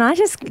 Can I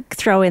just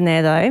throw in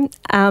there though,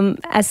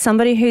 as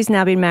somebody who's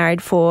now been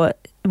married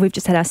we've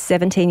just had our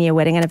 17-year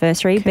wedding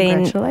anniversary.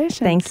 Congratulations.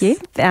 Thank you.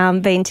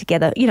 Been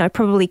together,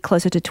 probably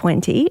closer to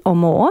 20 or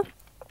more.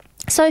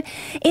 So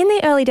in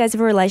the early days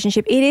of a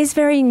relationship, it is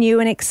very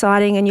new and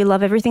exciting and you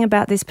love everything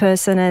about this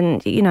person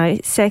and,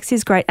 sex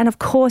is great. And of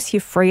course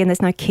you're free and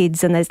there's no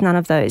kids and there's none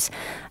of those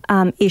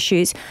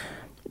issues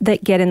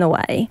that get in the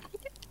way.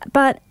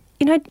 But,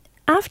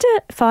 after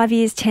 5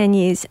 years, 10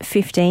 years,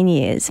 15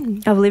 years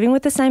of living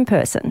with the same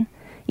person,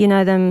 you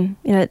know them,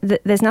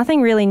 there's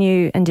nothing really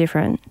new and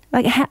different.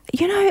 And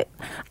I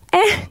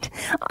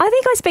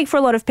think I speak for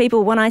a lot of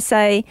people when I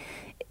say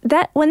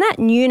that when that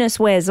newness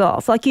wears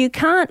off, you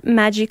can't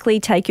magically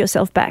take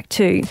yourself back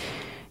to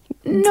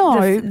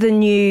the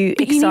new,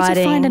 but exciting. You need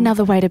to find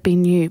another way to be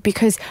new,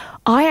 because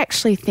I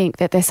actually think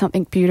that there's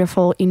something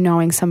beautiful in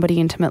knowing somebody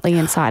intimately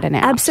inside and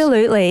out.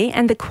 Absolutely.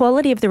 And the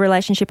quality of the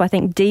relationship, I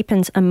think,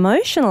 deepens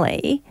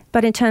emotionally.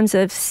 But in terms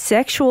of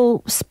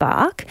sexual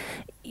spark,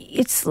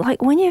 it's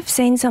like when you've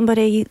seen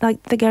somebody,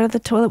 they go to the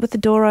toilet with the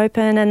door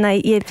open and they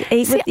eat with,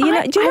 do you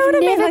know what I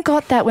mean? I've never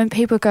got that when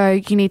people go,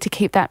 you need to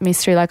keep that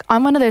mystery.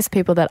 I'm one of those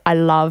people that I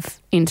love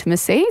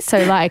intimacy. So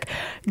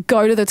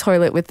go to the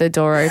toilet with the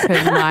door open,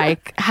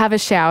 have a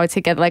shower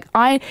together.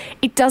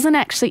 It doesn't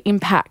actually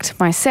impact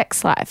my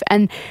sex life.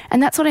 And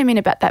that's what I mean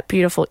about that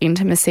beautiful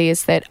intimacy,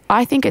 is that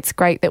I think it's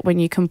great that when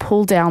you can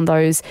pull down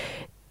those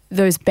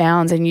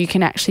bounds and you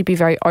can actually be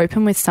very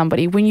open with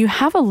somebody, when you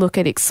have a look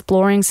at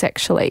exploring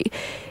sexually,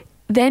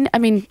 then,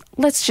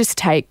 let's just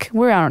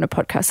we're out on a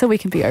podcast so we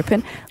can be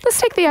open.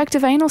 Let's take the act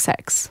of anal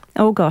sex.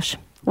 Oh gosh.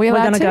 We're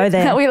going to go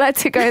there. Are we allowed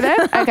to go there?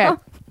 Okay.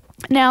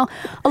 Now,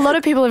 a lot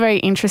of people are very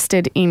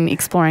interested in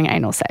exploring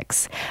anal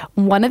sex.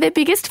 One of their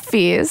biggest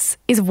fears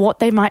is what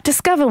they might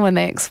discover when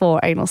they explore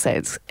anal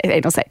sex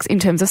in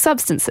terms of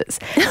substances.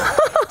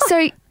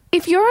 So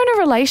if you're in a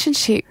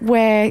relationship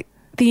where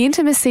the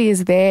intimacy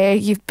is there,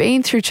 you've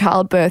been through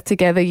childbirth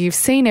together, you've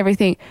seen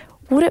everything,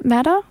 would it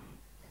matter?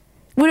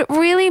 Would it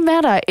really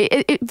matter?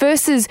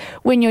 Versus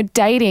when you're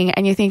dating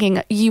and you're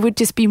thinking you would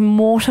just be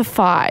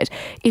mortified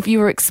if you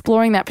were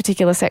exploring that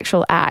particular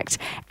sexual act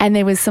and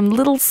there was some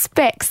little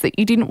specks that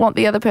you didn't want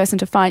the other person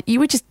to find, you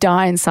would just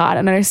die inside.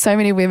 And I know so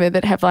many women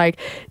that have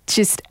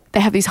they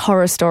have these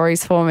horror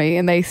stories for me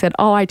and they said,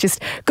 I just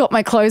got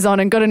my clothes on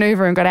and got an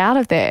Uber and got out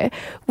of there.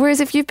 Whereas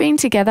if you've been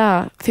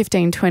together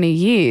 15, 20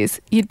 years,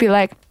 you'd be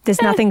like,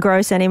 there's nothing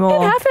gross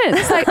anymore. It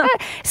happens.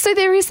 So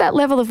there is that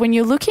level of when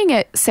you're looking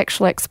at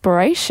sexual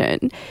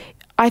exploration,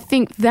 I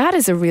think that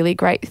is a really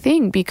great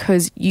thing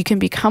because you can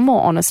become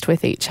more honest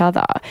with each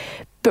other.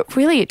 But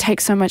really it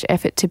takes so much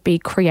effort to be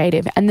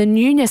creative, and the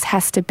newness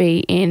has to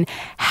be in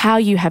how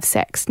you have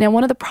sex. Now,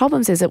 one of the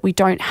problems is that we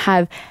don't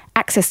have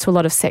access to a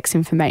lot of sex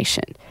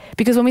information,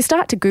 because when we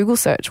start to Google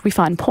search, we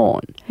find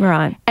porn.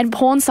 Right. And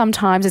porn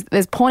sometimes,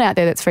 there's porn out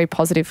there that's very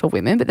positive for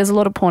women, but there's a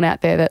lot of porn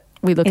out there that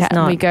we look at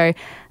and we go,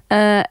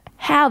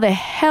 how the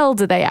hell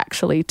do they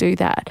actually do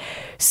that?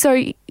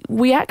 So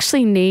we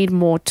actually need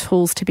more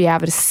tools to be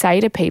able to say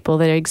to people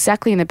that are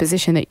exactly in the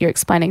position that you're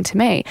explaining to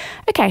me,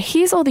 okay,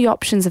 here's all the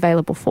options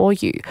available for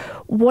you.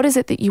 What is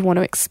it that you want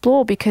to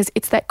explore? Because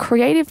it's that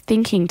creative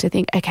thinking to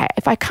think, okay,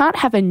 if I can't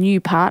have a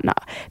new partner,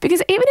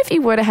 because even if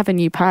you were to have a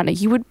new partner,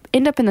 you would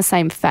end up in the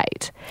same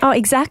fate. Oh,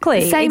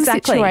 exactly. Same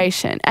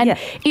situation. And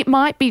it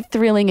might be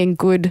thrilling and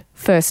good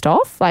first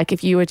off,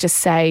 if you were just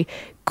say,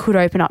 could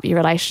open up your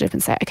relationship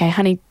and say, okay,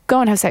 honey,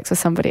 go and have sex with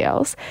somebody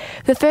else.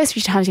 The first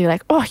few times you're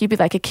like, oh, you'd be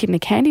like a kid in a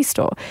candy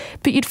store,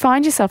 but you'd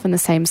find yourself in the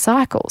same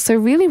cycle. So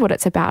really what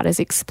it's about is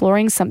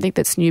exploring something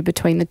that's new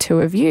between the two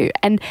of you.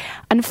 And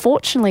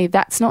unfortunately,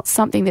 that's not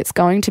something that's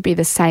going to be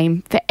the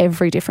same for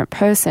every different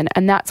person.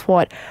 And that's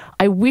what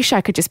I wish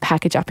I could just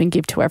package up and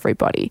give to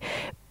everybody.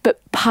 But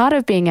part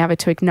of being able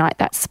to ignite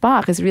that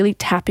spark is really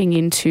tapping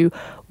into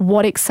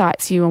what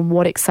excites you and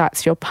what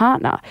excites your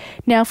partner.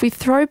 Now, if we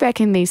throw back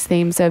in these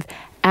themes of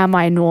am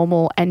I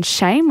normal and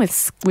shame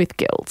with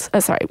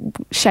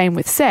shame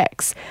with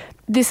sex,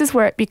 this is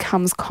where it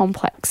becomes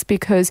complex,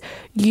 because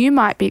you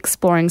might be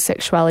exploring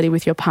sexuality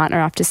with your partner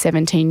after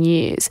 17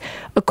 years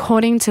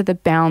according to the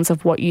bounds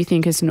of what you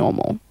think is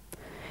normal.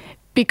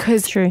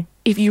 Because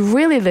if you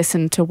really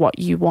listen to what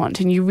you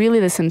want and you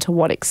really listen to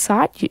what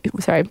excites you,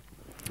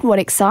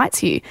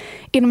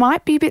 it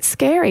might be a bit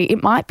scary.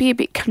 It might be a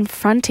bit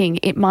confronting.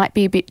 It might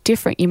be a bit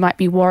different. You might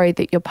be worried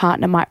that your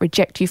partner might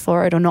reject you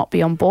for it or not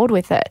be on board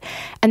with it.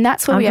 And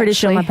that's where I'm pretty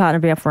sure my partner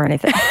would be up for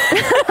anything.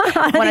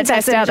 I want to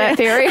test out that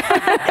theory.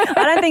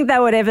 I don't think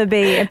that would ever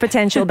be a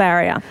potential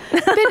barrier.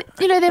 But,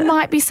 there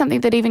might be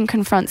something that even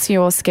confronts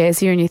you or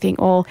scares you and you think,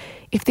 well,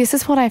 if this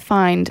is what I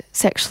find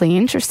sexually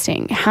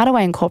interesting, how do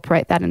I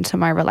incorporate that into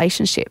my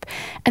relationship?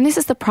 And this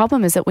is the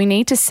problem, is that we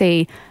need to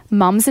see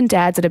mums and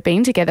dads that have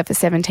been together for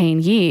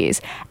 17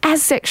 years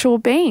as sexual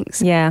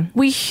beings. Yeah.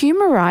 We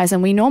humorize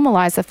and we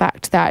normalize the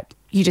fact that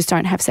you just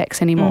don't have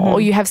sex anymore, or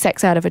you have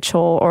sex out of a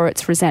chore, or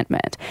it's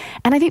resentment.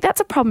 And I think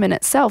that's a problem in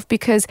itself,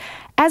 because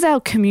as our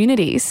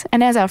communities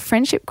and as our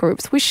friendship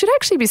groups, we should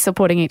actually be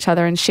supporting each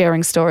other and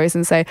sharing stories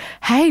and say,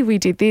 hey, we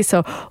did this,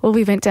 or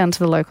we went down to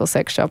the local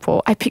sex shop,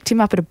 or I picked him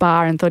up at a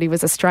bar and thought he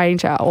was a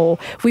stranger, or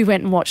we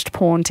went and watched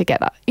porn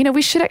together.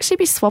 We should actually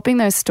be swapping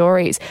those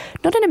stories,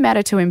 not in a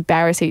matter to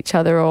embarrass each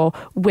other or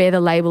wear the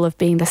label of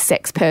being the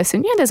sex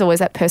person. There's always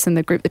that person in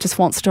the group that just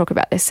wants to talk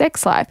about their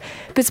sex life,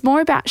 but it's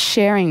more about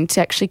sharing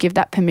to actually give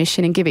that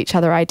permission and give each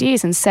other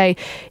ideas and say,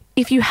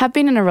 if you have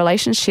been in a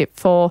relationship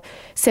for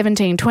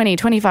 17, 20,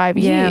 25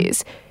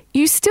 years,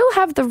 you still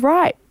have the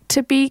right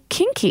to be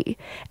kinky.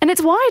 And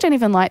it's why I don't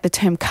even like the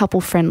term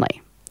couple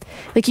friendly.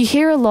 Like, you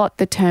hear a lot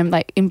the term,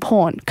 like in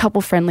porn,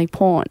 couple friendly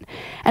porn.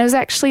 And it was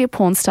actually a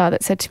porn star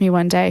that said to me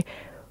one day,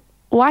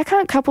 why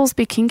can't couples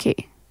be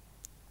kinky?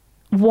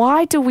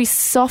 Why do we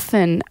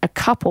soften a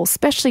couple,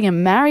 especially a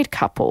married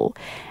couple?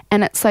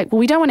 And it's like, well,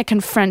 we don't want to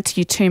confront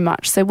you too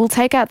much, so we'll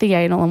take out the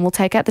anal and we'll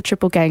take out the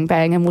triple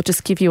gangbang and we'll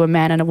just give you a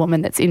man and a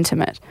woman that's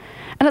intimate.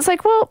 And it's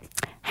like, well,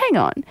 hang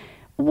on.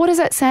 What is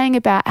that saying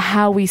about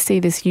how we see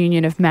this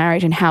union of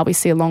marriage and how we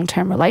see a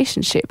long-term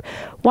relationship?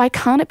 Why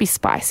can't it be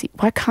spicy?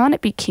 Why can't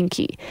it be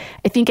kinky?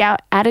 I think our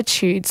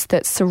attitudes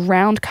that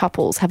surround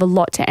couples have a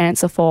lot to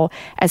answer for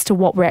as to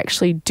what we're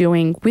actually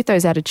doing with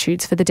those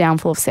attitudes for the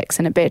downfall of sex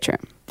in a bedroom.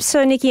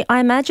 So, Nikki, I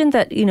imagine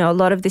that, a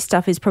lot of this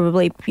stuff is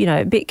probably,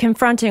 a bit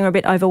confronting or a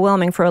bit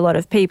overwhelming for a lot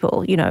of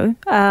people,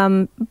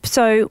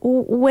 So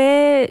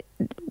where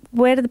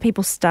do the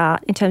people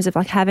start in terms of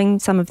like having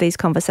some of these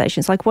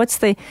conversations? Like, what's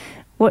the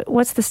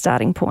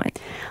starting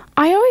point?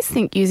 I always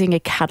think using a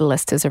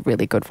catalyst is a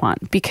really good one,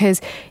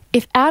 because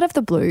if out of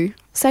the blue,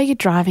 say you're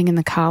driving in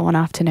the car one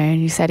afternoon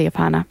and you say to your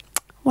partner,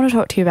 I want to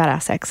talk to you about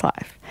our sex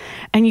life.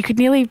 And you could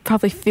nearly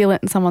probably feel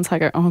it in someone's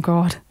heart go, oh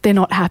God, they're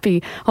not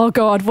happy. Oh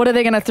God, what are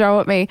they going to throw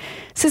at me?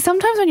 So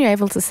sometimes when you're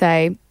able to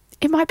say,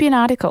 it might be an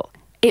article,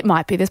 it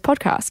might be this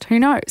podcast, who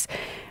knows?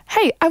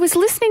 Hey, I was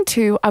listening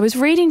to, I was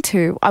reading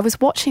to, I was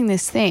watching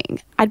this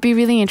thing. I'd be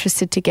really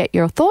interested to get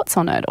your thoughts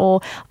on it,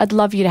 or I'd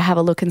love you to have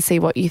a look and see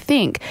what you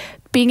think.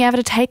 Being able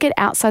to take it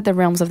outside the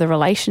realms of the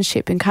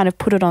relationship and kind of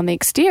put it on the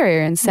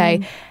exterior and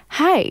say,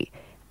 hey,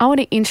 I want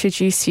to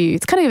introduce you.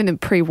 It's kind of even the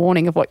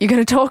pre-warning of what you're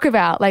going to talk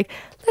about. Like,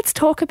 let's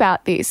talk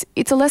about this.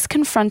 It's a less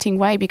confronting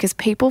way, because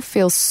people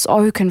feel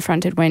so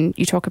confronted when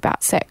you talk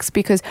about sex,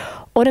 because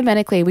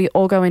automatically we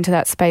all go into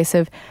that space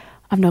of,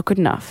 I'm not good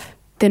enough.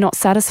 They're not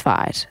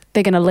satisfied.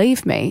 They're going to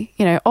leave me.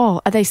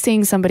 Are they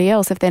seeing somebody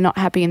else if they're not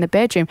happy in the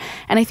bedroom?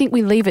 And I think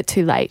we leave it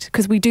too late,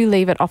 because we do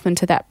leave it often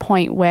to that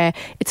point where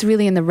it's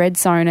really in the red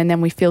zone, and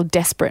then we feel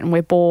desperate and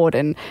we're bored,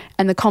 and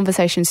the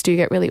conversations do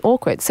get really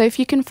awkward. So if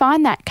you can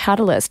find that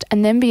catalyst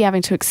and then be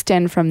able to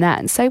extend from that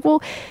and say,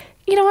 well,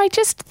 I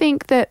just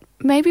think that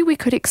maybe we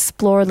could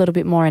explore a little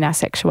bit more in our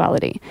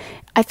sexuality.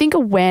 I think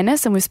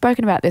awareness, and we've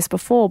spoken about this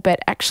before, but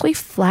actually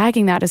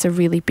flagging that is a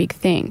really big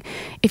thing.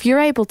 If you're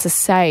able to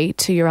say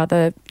to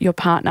your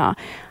partner,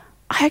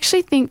 I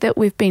actually think that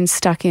we've been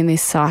stuck in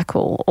this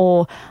cycle,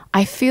 or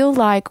I feel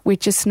like we're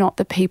just not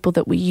the people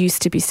that we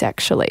used to be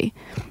sexually.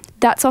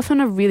 That's often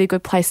a really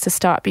good place to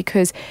start,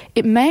 because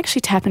it may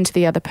actually tap into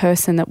the other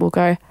person that will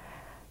go,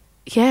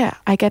 yeah,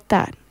 I get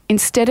that.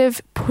 instead of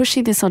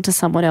pushing this onto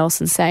someone else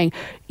and saying,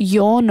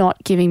 you're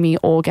not giving me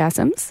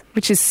orgasms,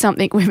 which is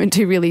something women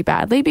do really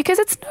badly because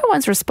it's no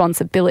one's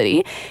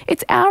responsibility.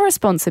 It's our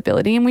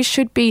responsibility and we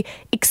should be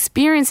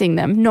experiencing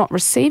them, not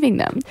receiving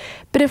them.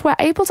 But if we're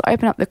able to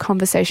open up the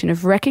conversation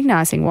of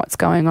recognizing what's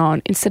going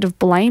on instead of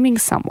blaming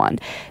someone,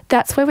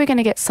 that's where we're going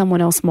to get someone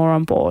else more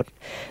on board.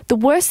 The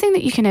worst thing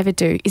that you can ever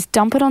do is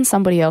dump it on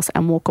somebody else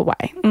and walk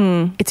away.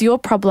 It's your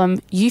problem,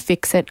 you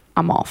fix it,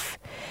 I'm off.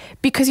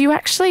 Because you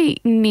actually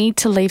need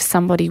to leave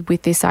somebody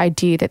with this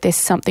idea that there's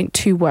something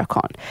to work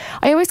on.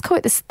 I always call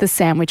it the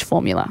sandwich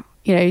formula.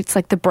 You know, it's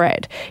like the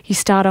bread. You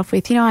start off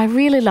with, I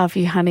really love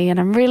you, honey, and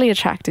I'm really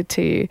attracted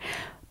to you.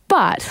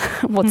 But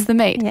what's the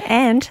meat? Yeah,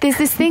 and there's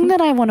this thing that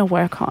I want to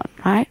work on,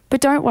 right? But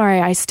don't worry,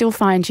 I still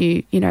find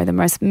you, the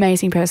most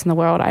amazing person in the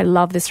world. I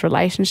love this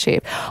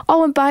relationship.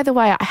 Oh, and by the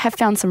way, I have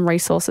found some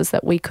resources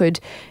that we could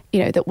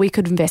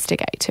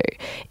investigate too.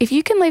 If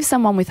you can leave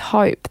someone with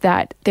hope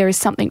that there is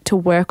something to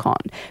work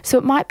on, so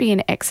it might be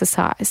an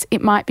exercise.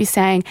 It might be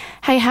saying,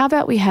 hey, how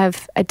about we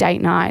have a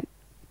date night?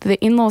 The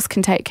in-laws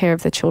can take care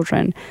of the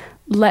children.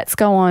 Let's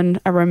go on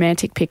a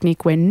romantic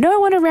picnic where no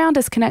one around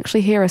us can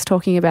actually hear us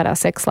talking about our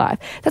sex life.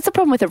 That's the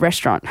problem with a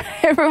restaurant.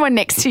 Everyone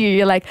next to you,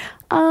 you're like,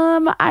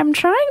 I'm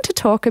trying to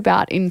talk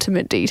about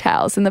intimate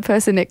details and the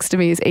person next to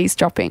me is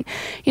eavesdropping.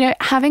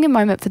 Having a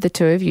moment for the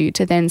two of you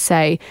to then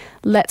say,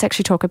 let's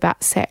actually talk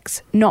about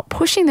sex, not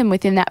pushing them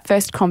within that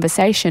first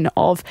conversation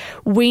of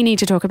we need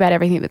to talk about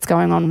everything that's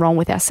going on wrong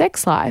with our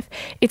sex life.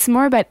 It's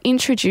more about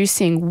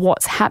introducing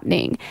what's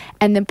happening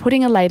and then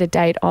putting a later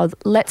date of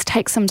let's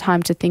take some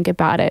time to think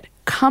about it,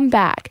 come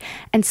back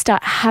and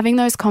start having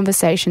those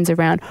conversations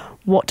around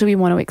what do we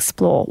want to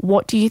explore?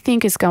 What do you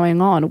think is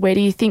going on? Where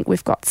do you think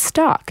we've got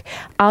stuck?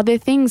 Are there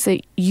things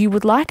that you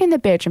would like in the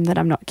bedroom that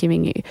I'm not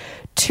giving you?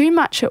 Too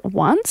much at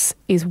once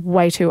is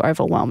way too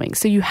overwhelming.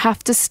 So you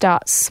have to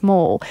start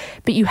small,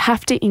 but you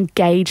have to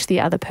engage the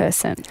other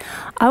person.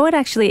 I would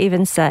actually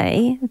even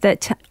say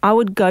that I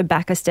would go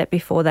back a step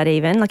before that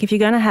even. Like if you're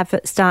going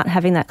to start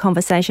having that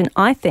conversation,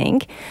 I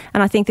think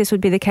this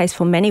would be the case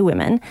for many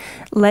women,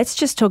 let's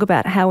just talk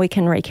about how we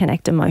can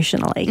reconnect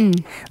emotionally.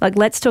 Like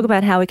let's talk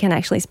about how we can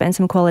actually spend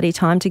some quality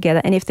time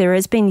together. And if there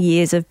has been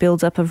years of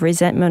build-up of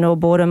resentment or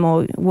boredom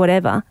or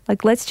whatever,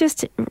 like let's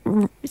just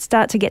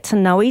start to get to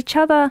know each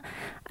other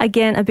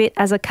again a bit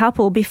as a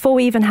couple before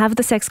we even have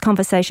the sex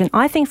conversation.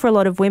 I think for a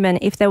lot of women,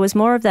 if there was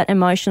more of that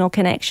emotional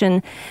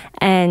connection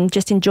and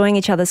just enjoying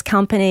each other's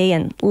company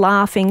and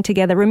laughing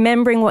together,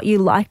 remembering what you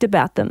liked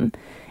about them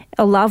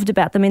or loved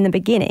about them in the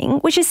beginning,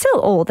 which is still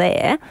all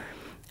there,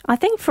 I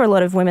think for a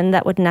lot of women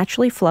that would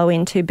naturally flow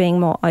into being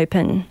more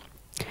open.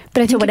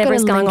 But I think whatever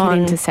is going on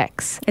into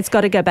sex. It's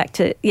got to go back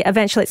to,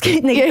 eventually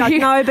it's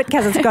no, but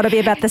because it's got to be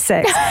about the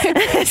sex.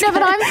 No,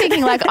 but I'm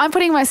thinking I'm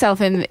putting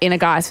myself in a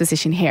guy's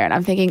position here and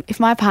I'm thinking if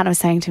my partner was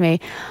saying to me,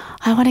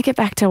 I want to get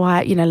back to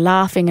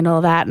laughing and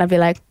all that, and I'd be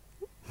like,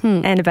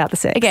 and about the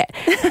sex. Okay.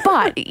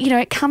 But,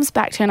 it comes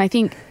back to, and I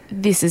think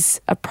this is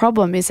a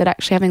problem, is that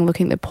actually having a look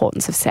at the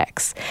importance of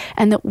sex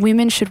and that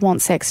women should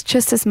want sex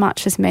just as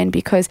much as men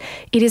because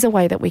it is a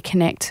way that we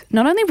connect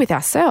not only with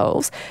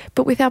ourselves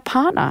but with our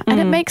partner and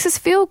it makes us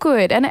feel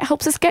good and it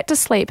helps us get to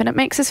sleep and it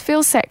makes us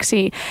feel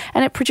sexy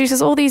and it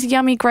produces all these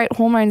yummy great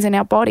hormones in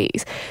our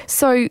bodies.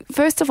 So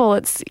first of all,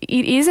 it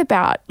is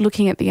about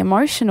looking at the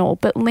emotional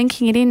but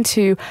linking it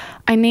into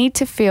I need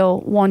to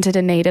feel wanted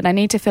and needed, I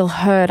need to feel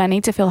heard, I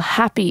need to feel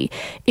happy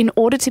in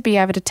order to be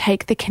able to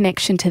take the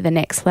connection to the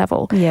next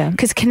level. Yeah.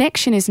 Because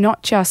connection is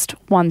not just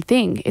one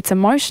thing. It's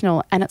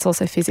emotional and it's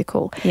also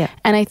physical. Yeah.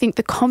 And I think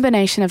the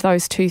combination of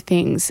those two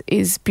things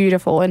is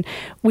beautiful. And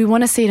we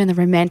want to see it in the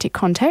romantic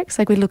context.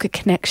 Like we look at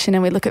connection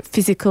and we look at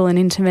physical and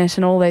intimate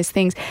and all those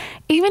things.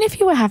 Even if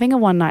you were having a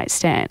one-night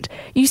stand,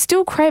 you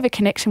still crave a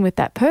connection with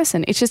that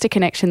person. It's just a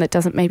connection that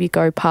doesn't maybe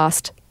go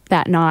past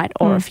that night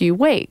or a few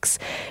weeks.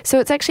 So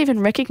it's actually even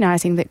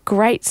recognizing that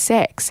great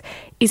sex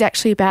is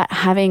actually about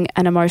having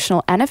an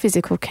emotional and a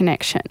physical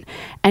connection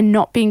and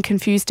not being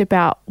confused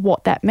about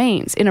what that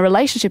means. In a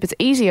relationship, it's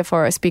easier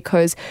for us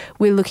because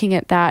we're looking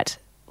at that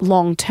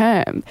long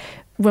term.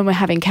 When we're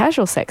having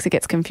casual sex, it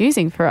gets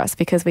confusing for us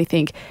because we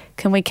think,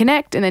 can we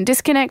connect and then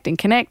disconnect and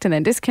connect and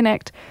then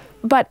disconnect?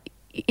 But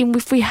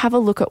if we have a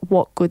look at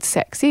what good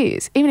sex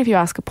is, even if you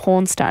ask a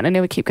porn star, and I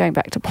know we keep going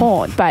back to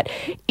porn, but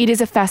it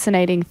is a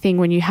fascinating thing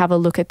when you have a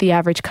look at the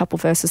average couple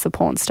versus the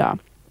porn star.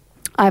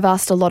 I've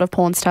asked a lot of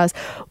porn stars,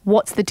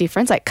 what's the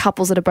difference, like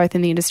couples that are both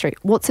in the industry,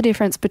 what's the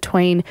difference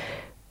between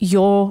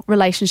your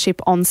relationship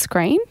on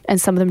screen,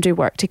 and some of them do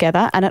work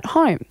together, and at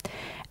home?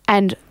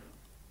 And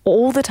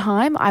all the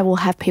time I will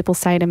have people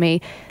say to me,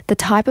 the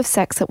type of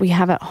sex that we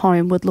have at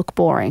home would look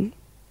boring.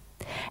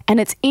 And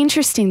it's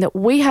interesting that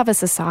we have a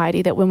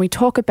society that when we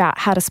talk about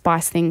how to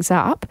spice things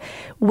up,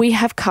 we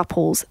have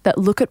couples that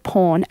look at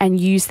porn and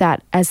use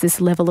that as this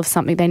level of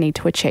something they need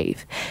to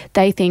achieve.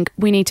 They think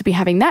we need to be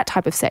having that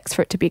type of sex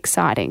for it to be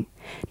exciting.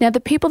 Now, the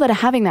people that are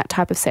having that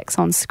type of sex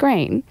on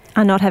screen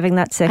are not having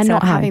that sex. Are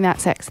not having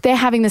that sex. They're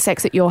having the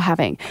sex that you're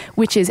having,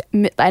 which is,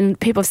 and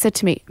people have said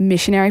to me,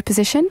 missionary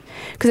position,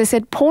 because they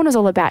said porn is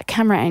all about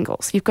camera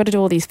angles. You've got to do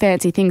all these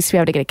fancy things to be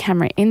able to get a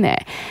camera in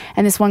there.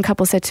 And this one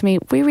couple said to me,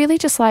 we really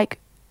just like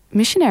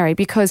missionary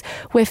because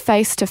we're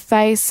face to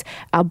face,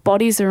 our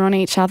bodies are on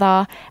each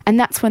other, and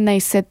that's when they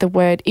said the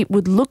word, it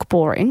would look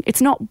boring.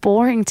 It's not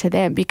boring to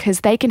them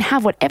because they can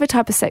have whatever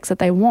type of sex that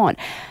they want,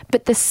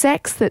 but the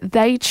sex that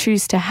they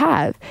choose to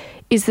have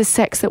is the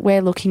sex that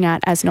we're looking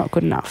at as not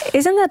good enough.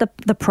 Isn't that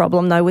the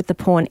problem though with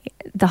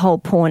the whole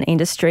porn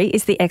industry,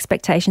 is the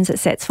expectations it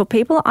sets for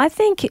people? I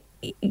think,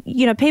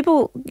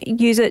 people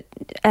use it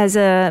as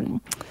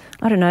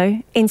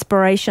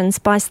inspiration,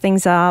 spice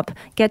things up,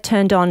 get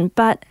turned on,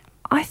 but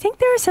I think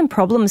there are some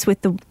problems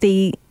with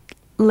the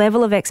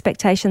level of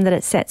expectation that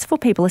it sets for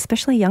people,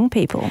 especially young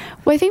people.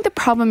 Well, I think the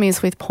problem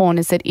is with porn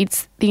is that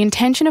the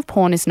intention of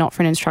porn is not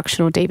for an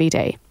instructional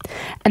DVD.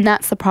 And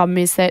that's the problem,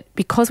 is that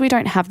because we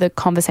don't have the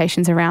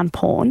conversations around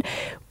porn,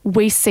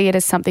 we see it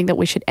as something that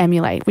we should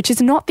emulate, which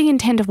is not the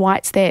intent of why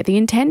it's there. The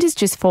intent is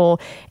just for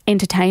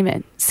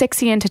entertainment,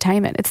 sexy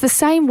entertainment. It's the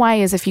same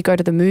way as if you go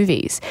to the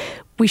movies.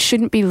 We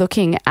shouldn't be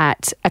looking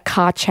at a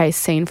car chase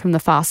scene from The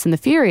Fast and the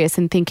Furious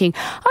and thinking,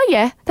 oh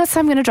yeah, that's how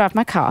I'm going to drive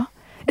my car.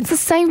 It's the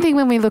same thing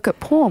when we look at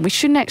porn. We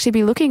shouldn't actually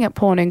be looking at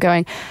porn and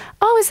going,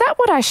 oh, is that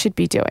what I should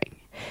be doing?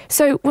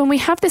 So when we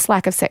have this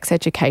lack of sex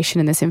education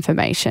and this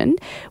information,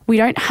 we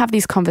don't have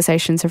these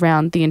conversations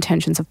around the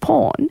intentions of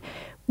porn.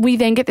 We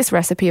then get this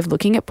recipe of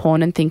looking at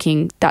porn and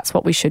thinking that's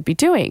what we should be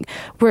doing.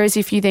 Whereas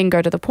if you then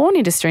go to the porn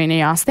industry and you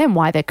ask them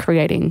why they're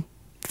creating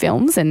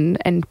films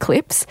and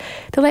clips,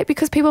 they're like,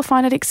 because people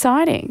find it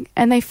exciting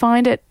and they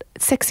find it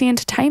sexy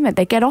entertainment.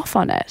 They get off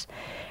on it.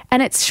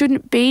 And it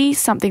shouldn't be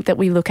something that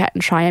we look at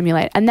and try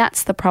emulate. And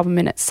that's the problem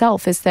in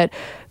itself, is that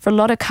for a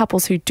lot of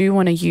couples who do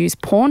want to use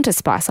porn to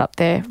spice up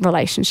their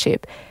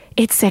relationship,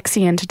 it's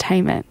sexy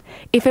entertainment.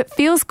 If it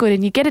feels good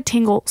and you get a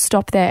tingle,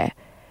 stop there.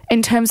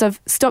 In terms of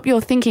stop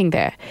your thinking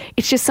there.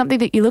 It's just something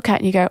that you look at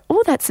and you go,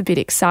 oh, that's a bit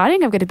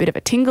exciting. I've got a bit of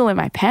a tingle in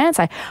my pants.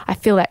 I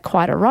feel that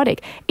quite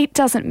erotic. It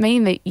doesn't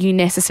mean that you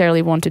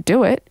necessarily want to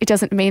do it. It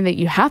doesn't mean that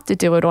you have to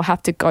do it or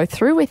have to go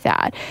through with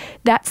that.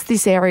 That's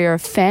this area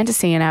of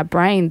fantasy in our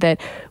brain that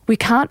we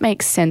can't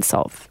make sense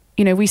of.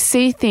 We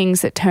see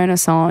things that turn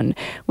us on.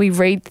 We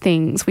read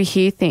things, we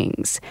hear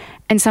things.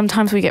 And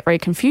sometimes we get very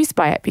confused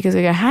by it because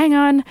we go, hang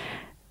on,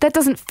 that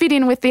doesn't fit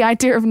in with the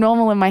idea of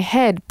normal in my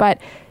head. But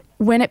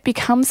when it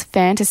becomes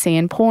fantasy,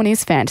 and porn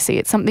is fantasy,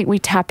 it's something we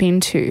tap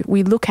into,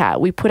 we look at,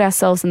 we put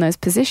ourselves in those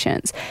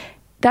positions,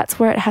 that's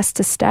where it has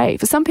to stay.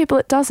 For some people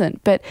it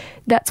doesn't, but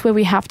that's where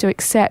we have to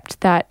accept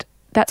that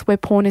that's where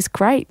porn is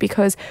great,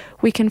 because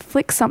we can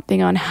flick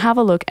something on, have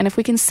a look, and if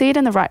we can see it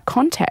in the right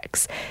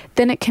context,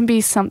 then it can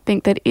be something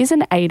that is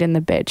an aid in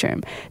the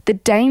bedroom. The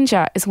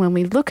danger is when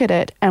we look at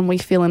it and we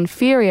feel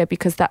inferior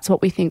because that's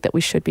what we think that we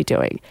should be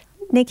doing.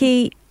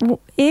 Nikki,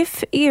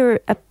 if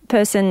you're a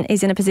person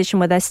is in a position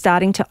where they're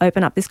starting to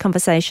open up this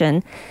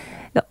conversation,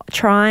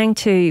 trying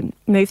to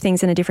move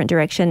things in a different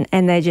direction,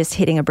 and they're just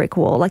hitting a brick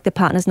wall, like the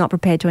partner's not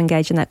prepared to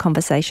engage in that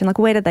conversation, like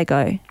where do they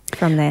go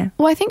from there?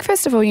 Well, I think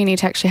first of all, you need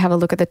to actually have a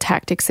look at the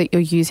tactics that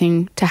you're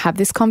using to have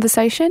this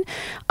conversation.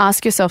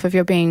 Ask yourself if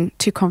you're being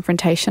too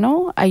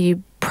confrontational. Are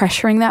you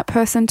pressuring that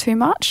person too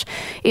much?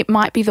 It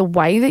might be the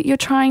way that you're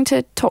trying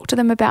to talk to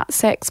them about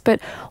sex, but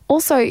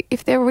also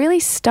if they're really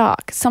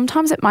stuck,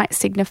 sometimes it might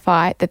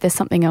signify that there's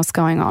something else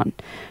going on.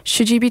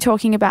 Should you be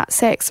talking about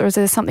sex, or is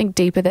there something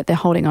deeper that they're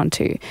holding on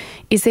to?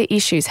 Is there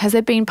issues? Has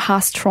there been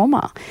past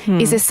trauma?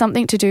 Is there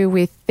something to do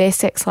with their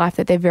sex life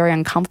that they're very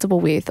uncomfortable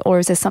with, or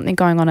is there something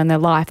going on in their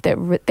life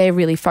that they're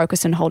really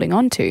focused on holding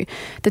on to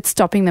that's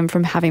stopping them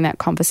from having that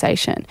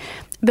conversation?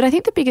 But I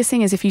think the biggest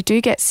thing is, if you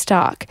do get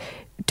stuck,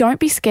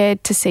 don't be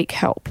scared to seek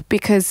help,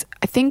 because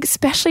I think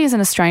especially as an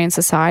Australian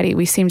society,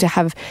 we seem to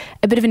have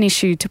a bit of an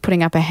issue to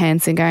putting up our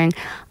hands and going,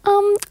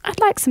 I'd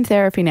like some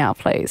therapy now,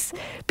 please.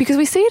 Because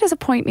we see it as a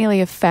point nearly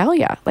of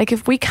failure. Like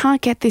if we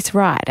can't get this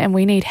right and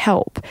we need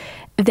help,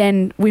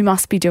 then we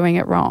must be doing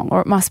it wrong,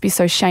 or it must be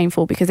so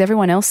shameful because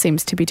everyone else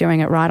seems to be doing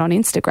it right on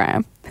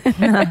Instagram.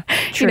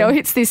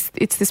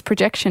 It's this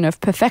projection of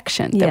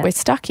perfection that we're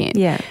stuck in.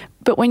 Yeah.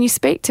 But when you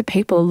speak to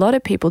people, a lot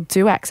of people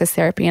do access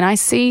therapy, and I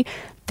see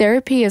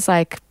therapy is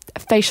like a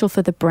facial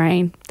for the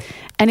brain.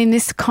 And in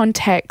this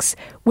context,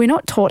 we're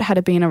not taught how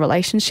to be in a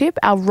relationship.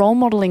 Our role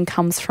modeling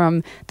comes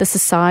from the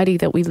society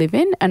that we live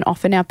in, and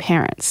often our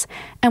parents.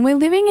 And we're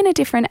living in a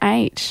different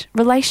age.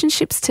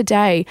 Relationships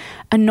today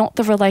are not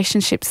the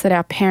relationships that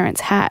our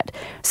parents had.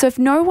 So if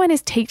no one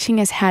is teaching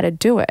us how to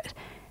do it,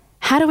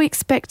 how do we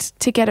expect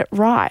to get it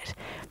right?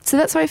 So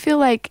that's why I feel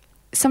like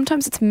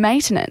sometimes it's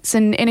maintenance.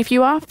 And if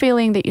you are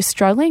feeling that you're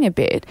struggling a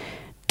bit,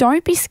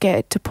 don't be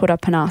scared to put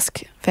up and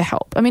ask for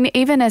help. I mean,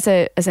 even as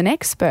an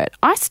expert,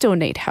 I still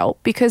need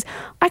help because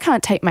I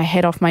can't take my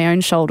head off my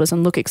own shoulders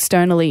and look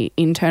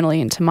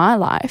internally into my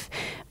life.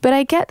 But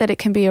I get that it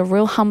can be a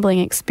real humbling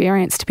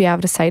experience to be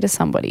able to say to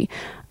somebody,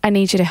 I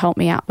need you to help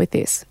me out with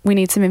this. We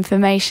need some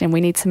information.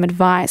 We need some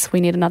advice. We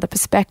need another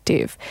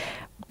perspective.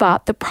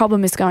 But the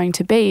problem is going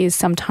to be is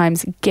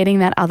sometimes getting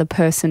that other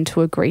person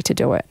to agree to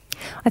do it.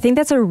 I think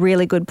that's a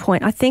really good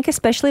point. I think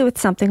especially with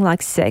something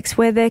like sex,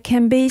 where there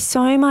can be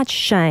so much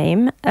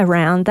shame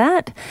around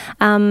that,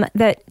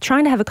 that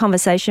trying to have a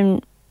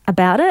conversation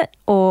about it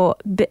or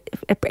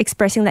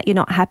expressing that you're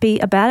not happy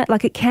about it,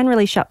 like it can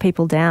really shut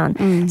people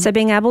down. So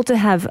being able to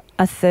have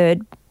a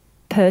third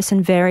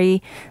person,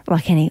 very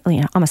like any,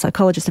 I'm a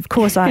psychologist, of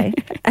course I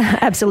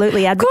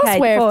absolutely advocate. Of course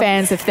we're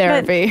fans of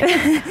therapy.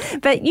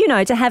 But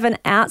to have an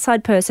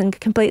outside person,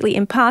 completely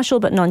impartial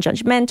but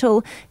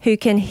non-judgmental, who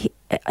can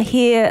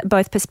hear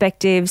both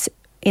perspectives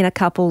in a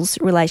couple's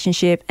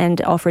relationship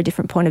and offer a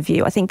different point of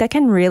view, I think that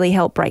can really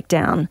help break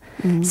down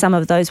some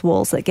of those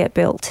walls that get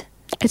built.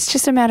 It's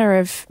just a matter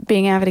of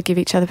being able to give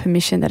each other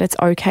permission that it's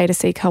okay to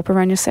seek help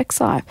around your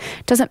sex life.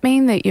 Doesn't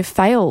mean that you've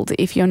failed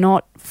if you're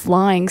not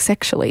flying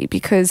sexually,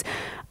 because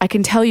I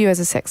can tell you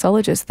as a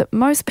sexologist that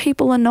most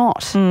people are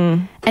not.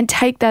 And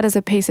take that as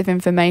a piece of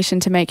information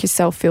to make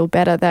yourself feel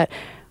better that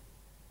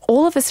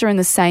all of us are in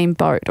the same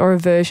boat or a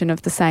version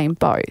of the same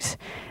boat.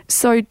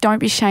 So don't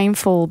be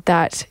shameful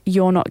that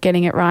you're not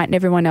getting it right and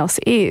everyone else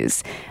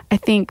is. I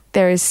think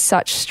there is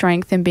such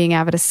strength in being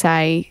able to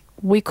say,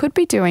 we could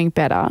be doing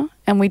better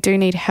and we do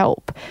need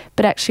help,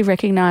 but actually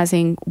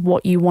recognising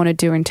what you want to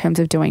do in terms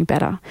of doing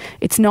better.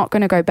 It's not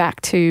going to go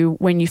back to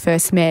when you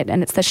first met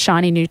and it's the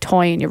shiny new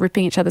toy and you're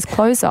ripping each other's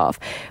clothes off,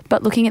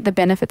 but looking at the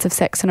benefits of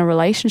sex in a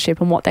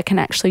relationship and what that can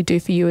actually do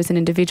for you as an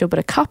individual, but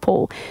a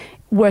couple,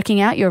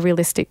 working out your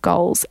realistic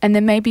goals and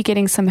then maybe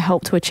getting some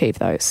help to achieve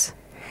those.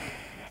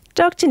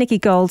 Dr. Nikki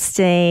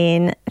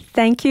Goldstein,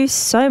 thank you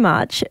so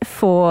much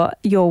for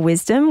your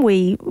wisdom.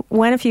 We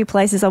went a few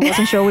places I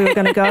wasn't sure we were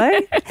going to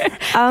go.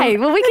 Hey,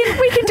 well, we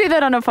can do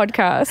that on a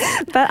podcast.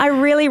 But I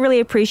really, really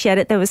appreciate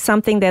it. There was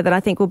something there that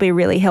I think will be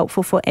really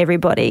helpful for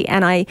everybody.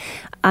 And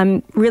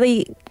I'm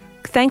really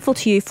thankful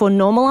to you for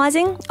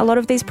normalising a lot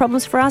of these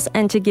problems for us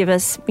and to give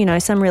us,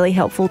 some really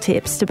helpful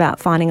tips about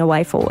finding a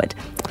way forward.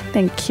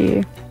 Thank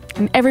you.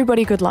 And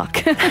everybody, good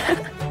luck.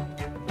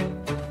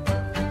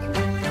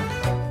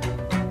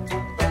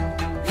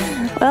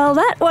 Well,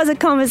 that was a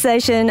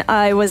conversation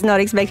I was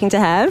not expecting to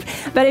have.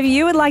 But if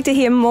you would like to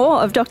hear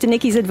more of Dr.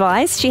 Nikki's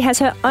advice, she has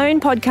her own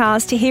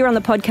podcast here on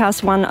the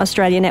Podcast One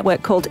Australia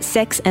network called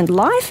Sex and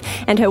Life,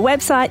 and her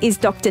website is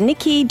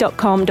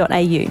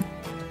drnikki.com.au.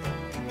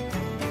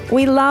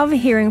 We love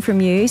hearing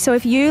from you, so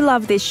if you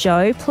love this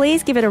show,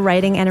 please give it a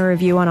rating and a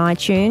review on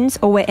iTunes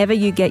or wherever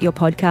you get your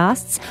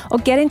podcasts, or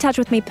get in touch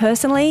with me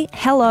personally,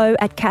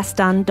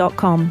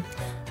 hello@cassdunn.com.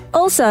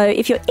 Also,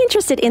 if you're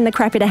interested in the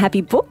Crappy to Happy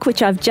book,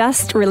 which I've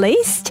just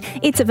released,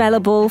 it's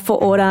available for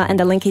order and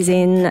the link is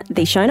in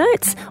the show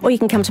notes, or you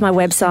can come to my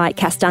website,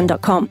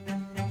 cassdunn.com.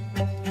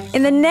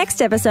 In the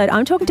next episode,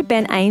 I'm talking to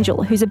Ben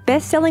Angel, who's a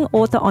best-selling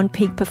author on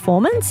peak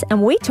performance,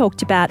 and we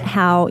talked about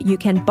how you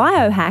can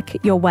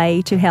biohack your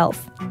way to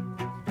health.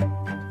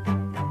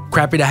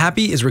 Crappy to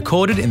Happy is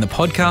recorded in the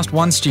Podcast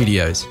One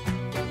studios.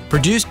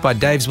 Produced by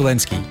Dave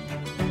Zwolensky.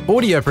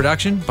 Audio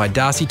production by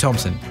Darcy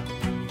Thompson.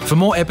 For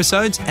more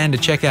episodes and to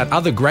check out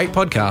other great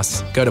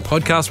podcasts, go to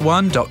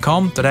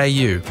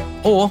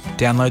podcastone.com.au or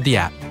download the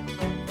app.